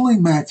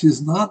wrestling match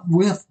is not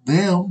with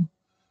them.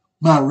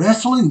 My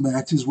wrestling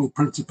match is with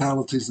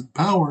principalities and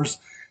powers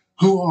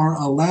who are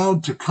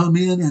allowed to come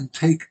in and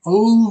take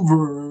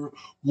over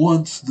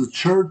once the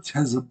church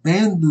has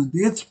abandoned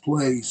its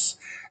place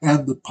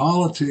and the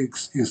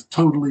politics is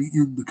totally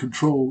in the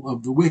control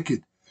of the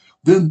wicked.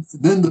 Then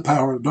the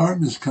power of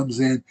darkness comes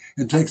in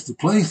and takes the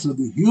place of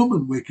the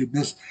human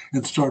wickedness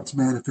and starts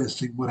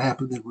manifesting what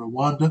happened in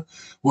Rwanda,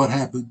 what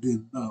happened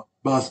in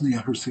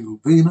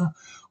Bosnia-Herzegovina,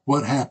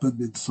 what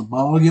happened in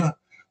Somalia,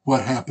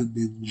 what happened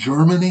in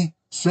Germany.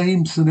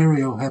 Same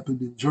scenario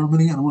happened in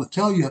Germany. And I want to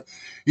tell you,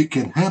 it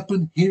can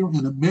happen here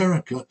in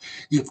America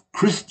if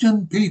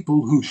Christian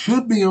people who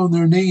should be on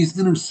their knees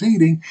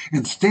interceding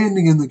and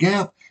standing in the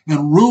gap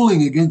and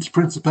ruling against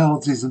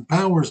principalities and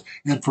powers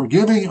and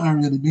forgiving our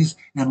enemies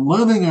and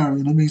loving our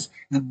enemies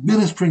and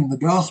ministering the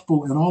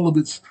gospel and all of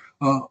its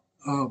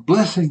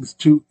blessings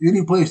to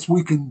any place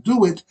we can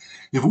do it.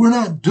 If we're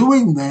not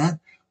doing that,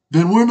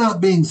 then we're not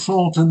being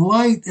salt and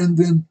light, and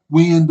then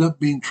we end up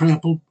being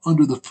trampled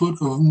under the foot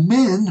of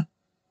men,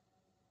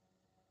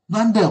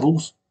 not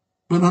devils,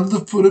 but under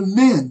the foot of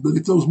men. But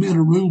if those men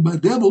are ruled by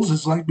devils,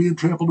 it's like being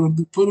trampled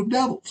under the foot of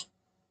devils.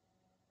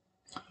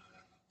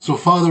 So,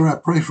 Father, I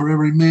pray for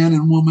every man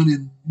and woman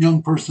and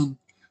young person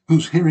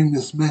who's hearing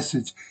this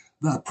message.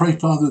 I pray,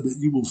 Father, that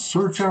you will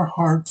search our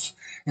hearts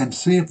and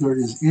see if there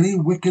is any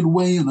wicked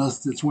way in us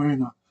that's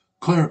wearing a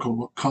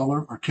clerical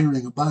collar or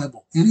carrying a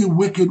Bible. Any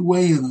wicked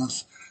way in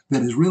us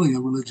that is really a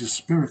religious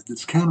spirit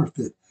that's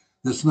counterfeit,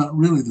 that's not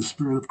really the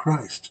Spirit of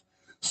Christ.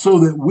 so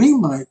that we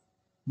might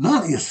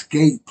not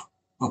escape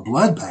a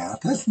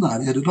bloodbath. That's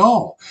not it at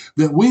all.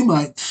 That we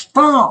might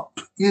stop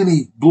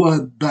any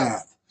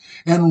bloodbath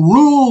and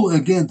rule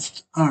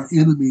against our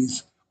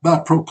enemies by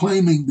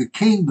proclaiming the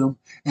kingdom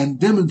and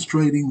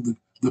demonstrating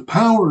the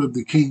power of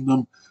the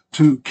kingdom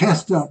to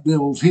cast out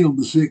devils, heal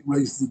the sick,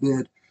 raise the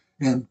dead,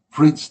 and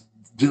preach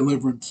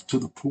deliverance to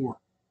the poor.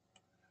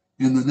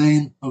 In the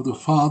name of the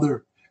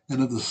Father,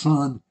 and of the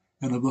Son,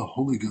 and of the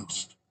Holy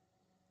Ghost.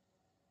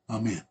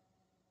 Amen.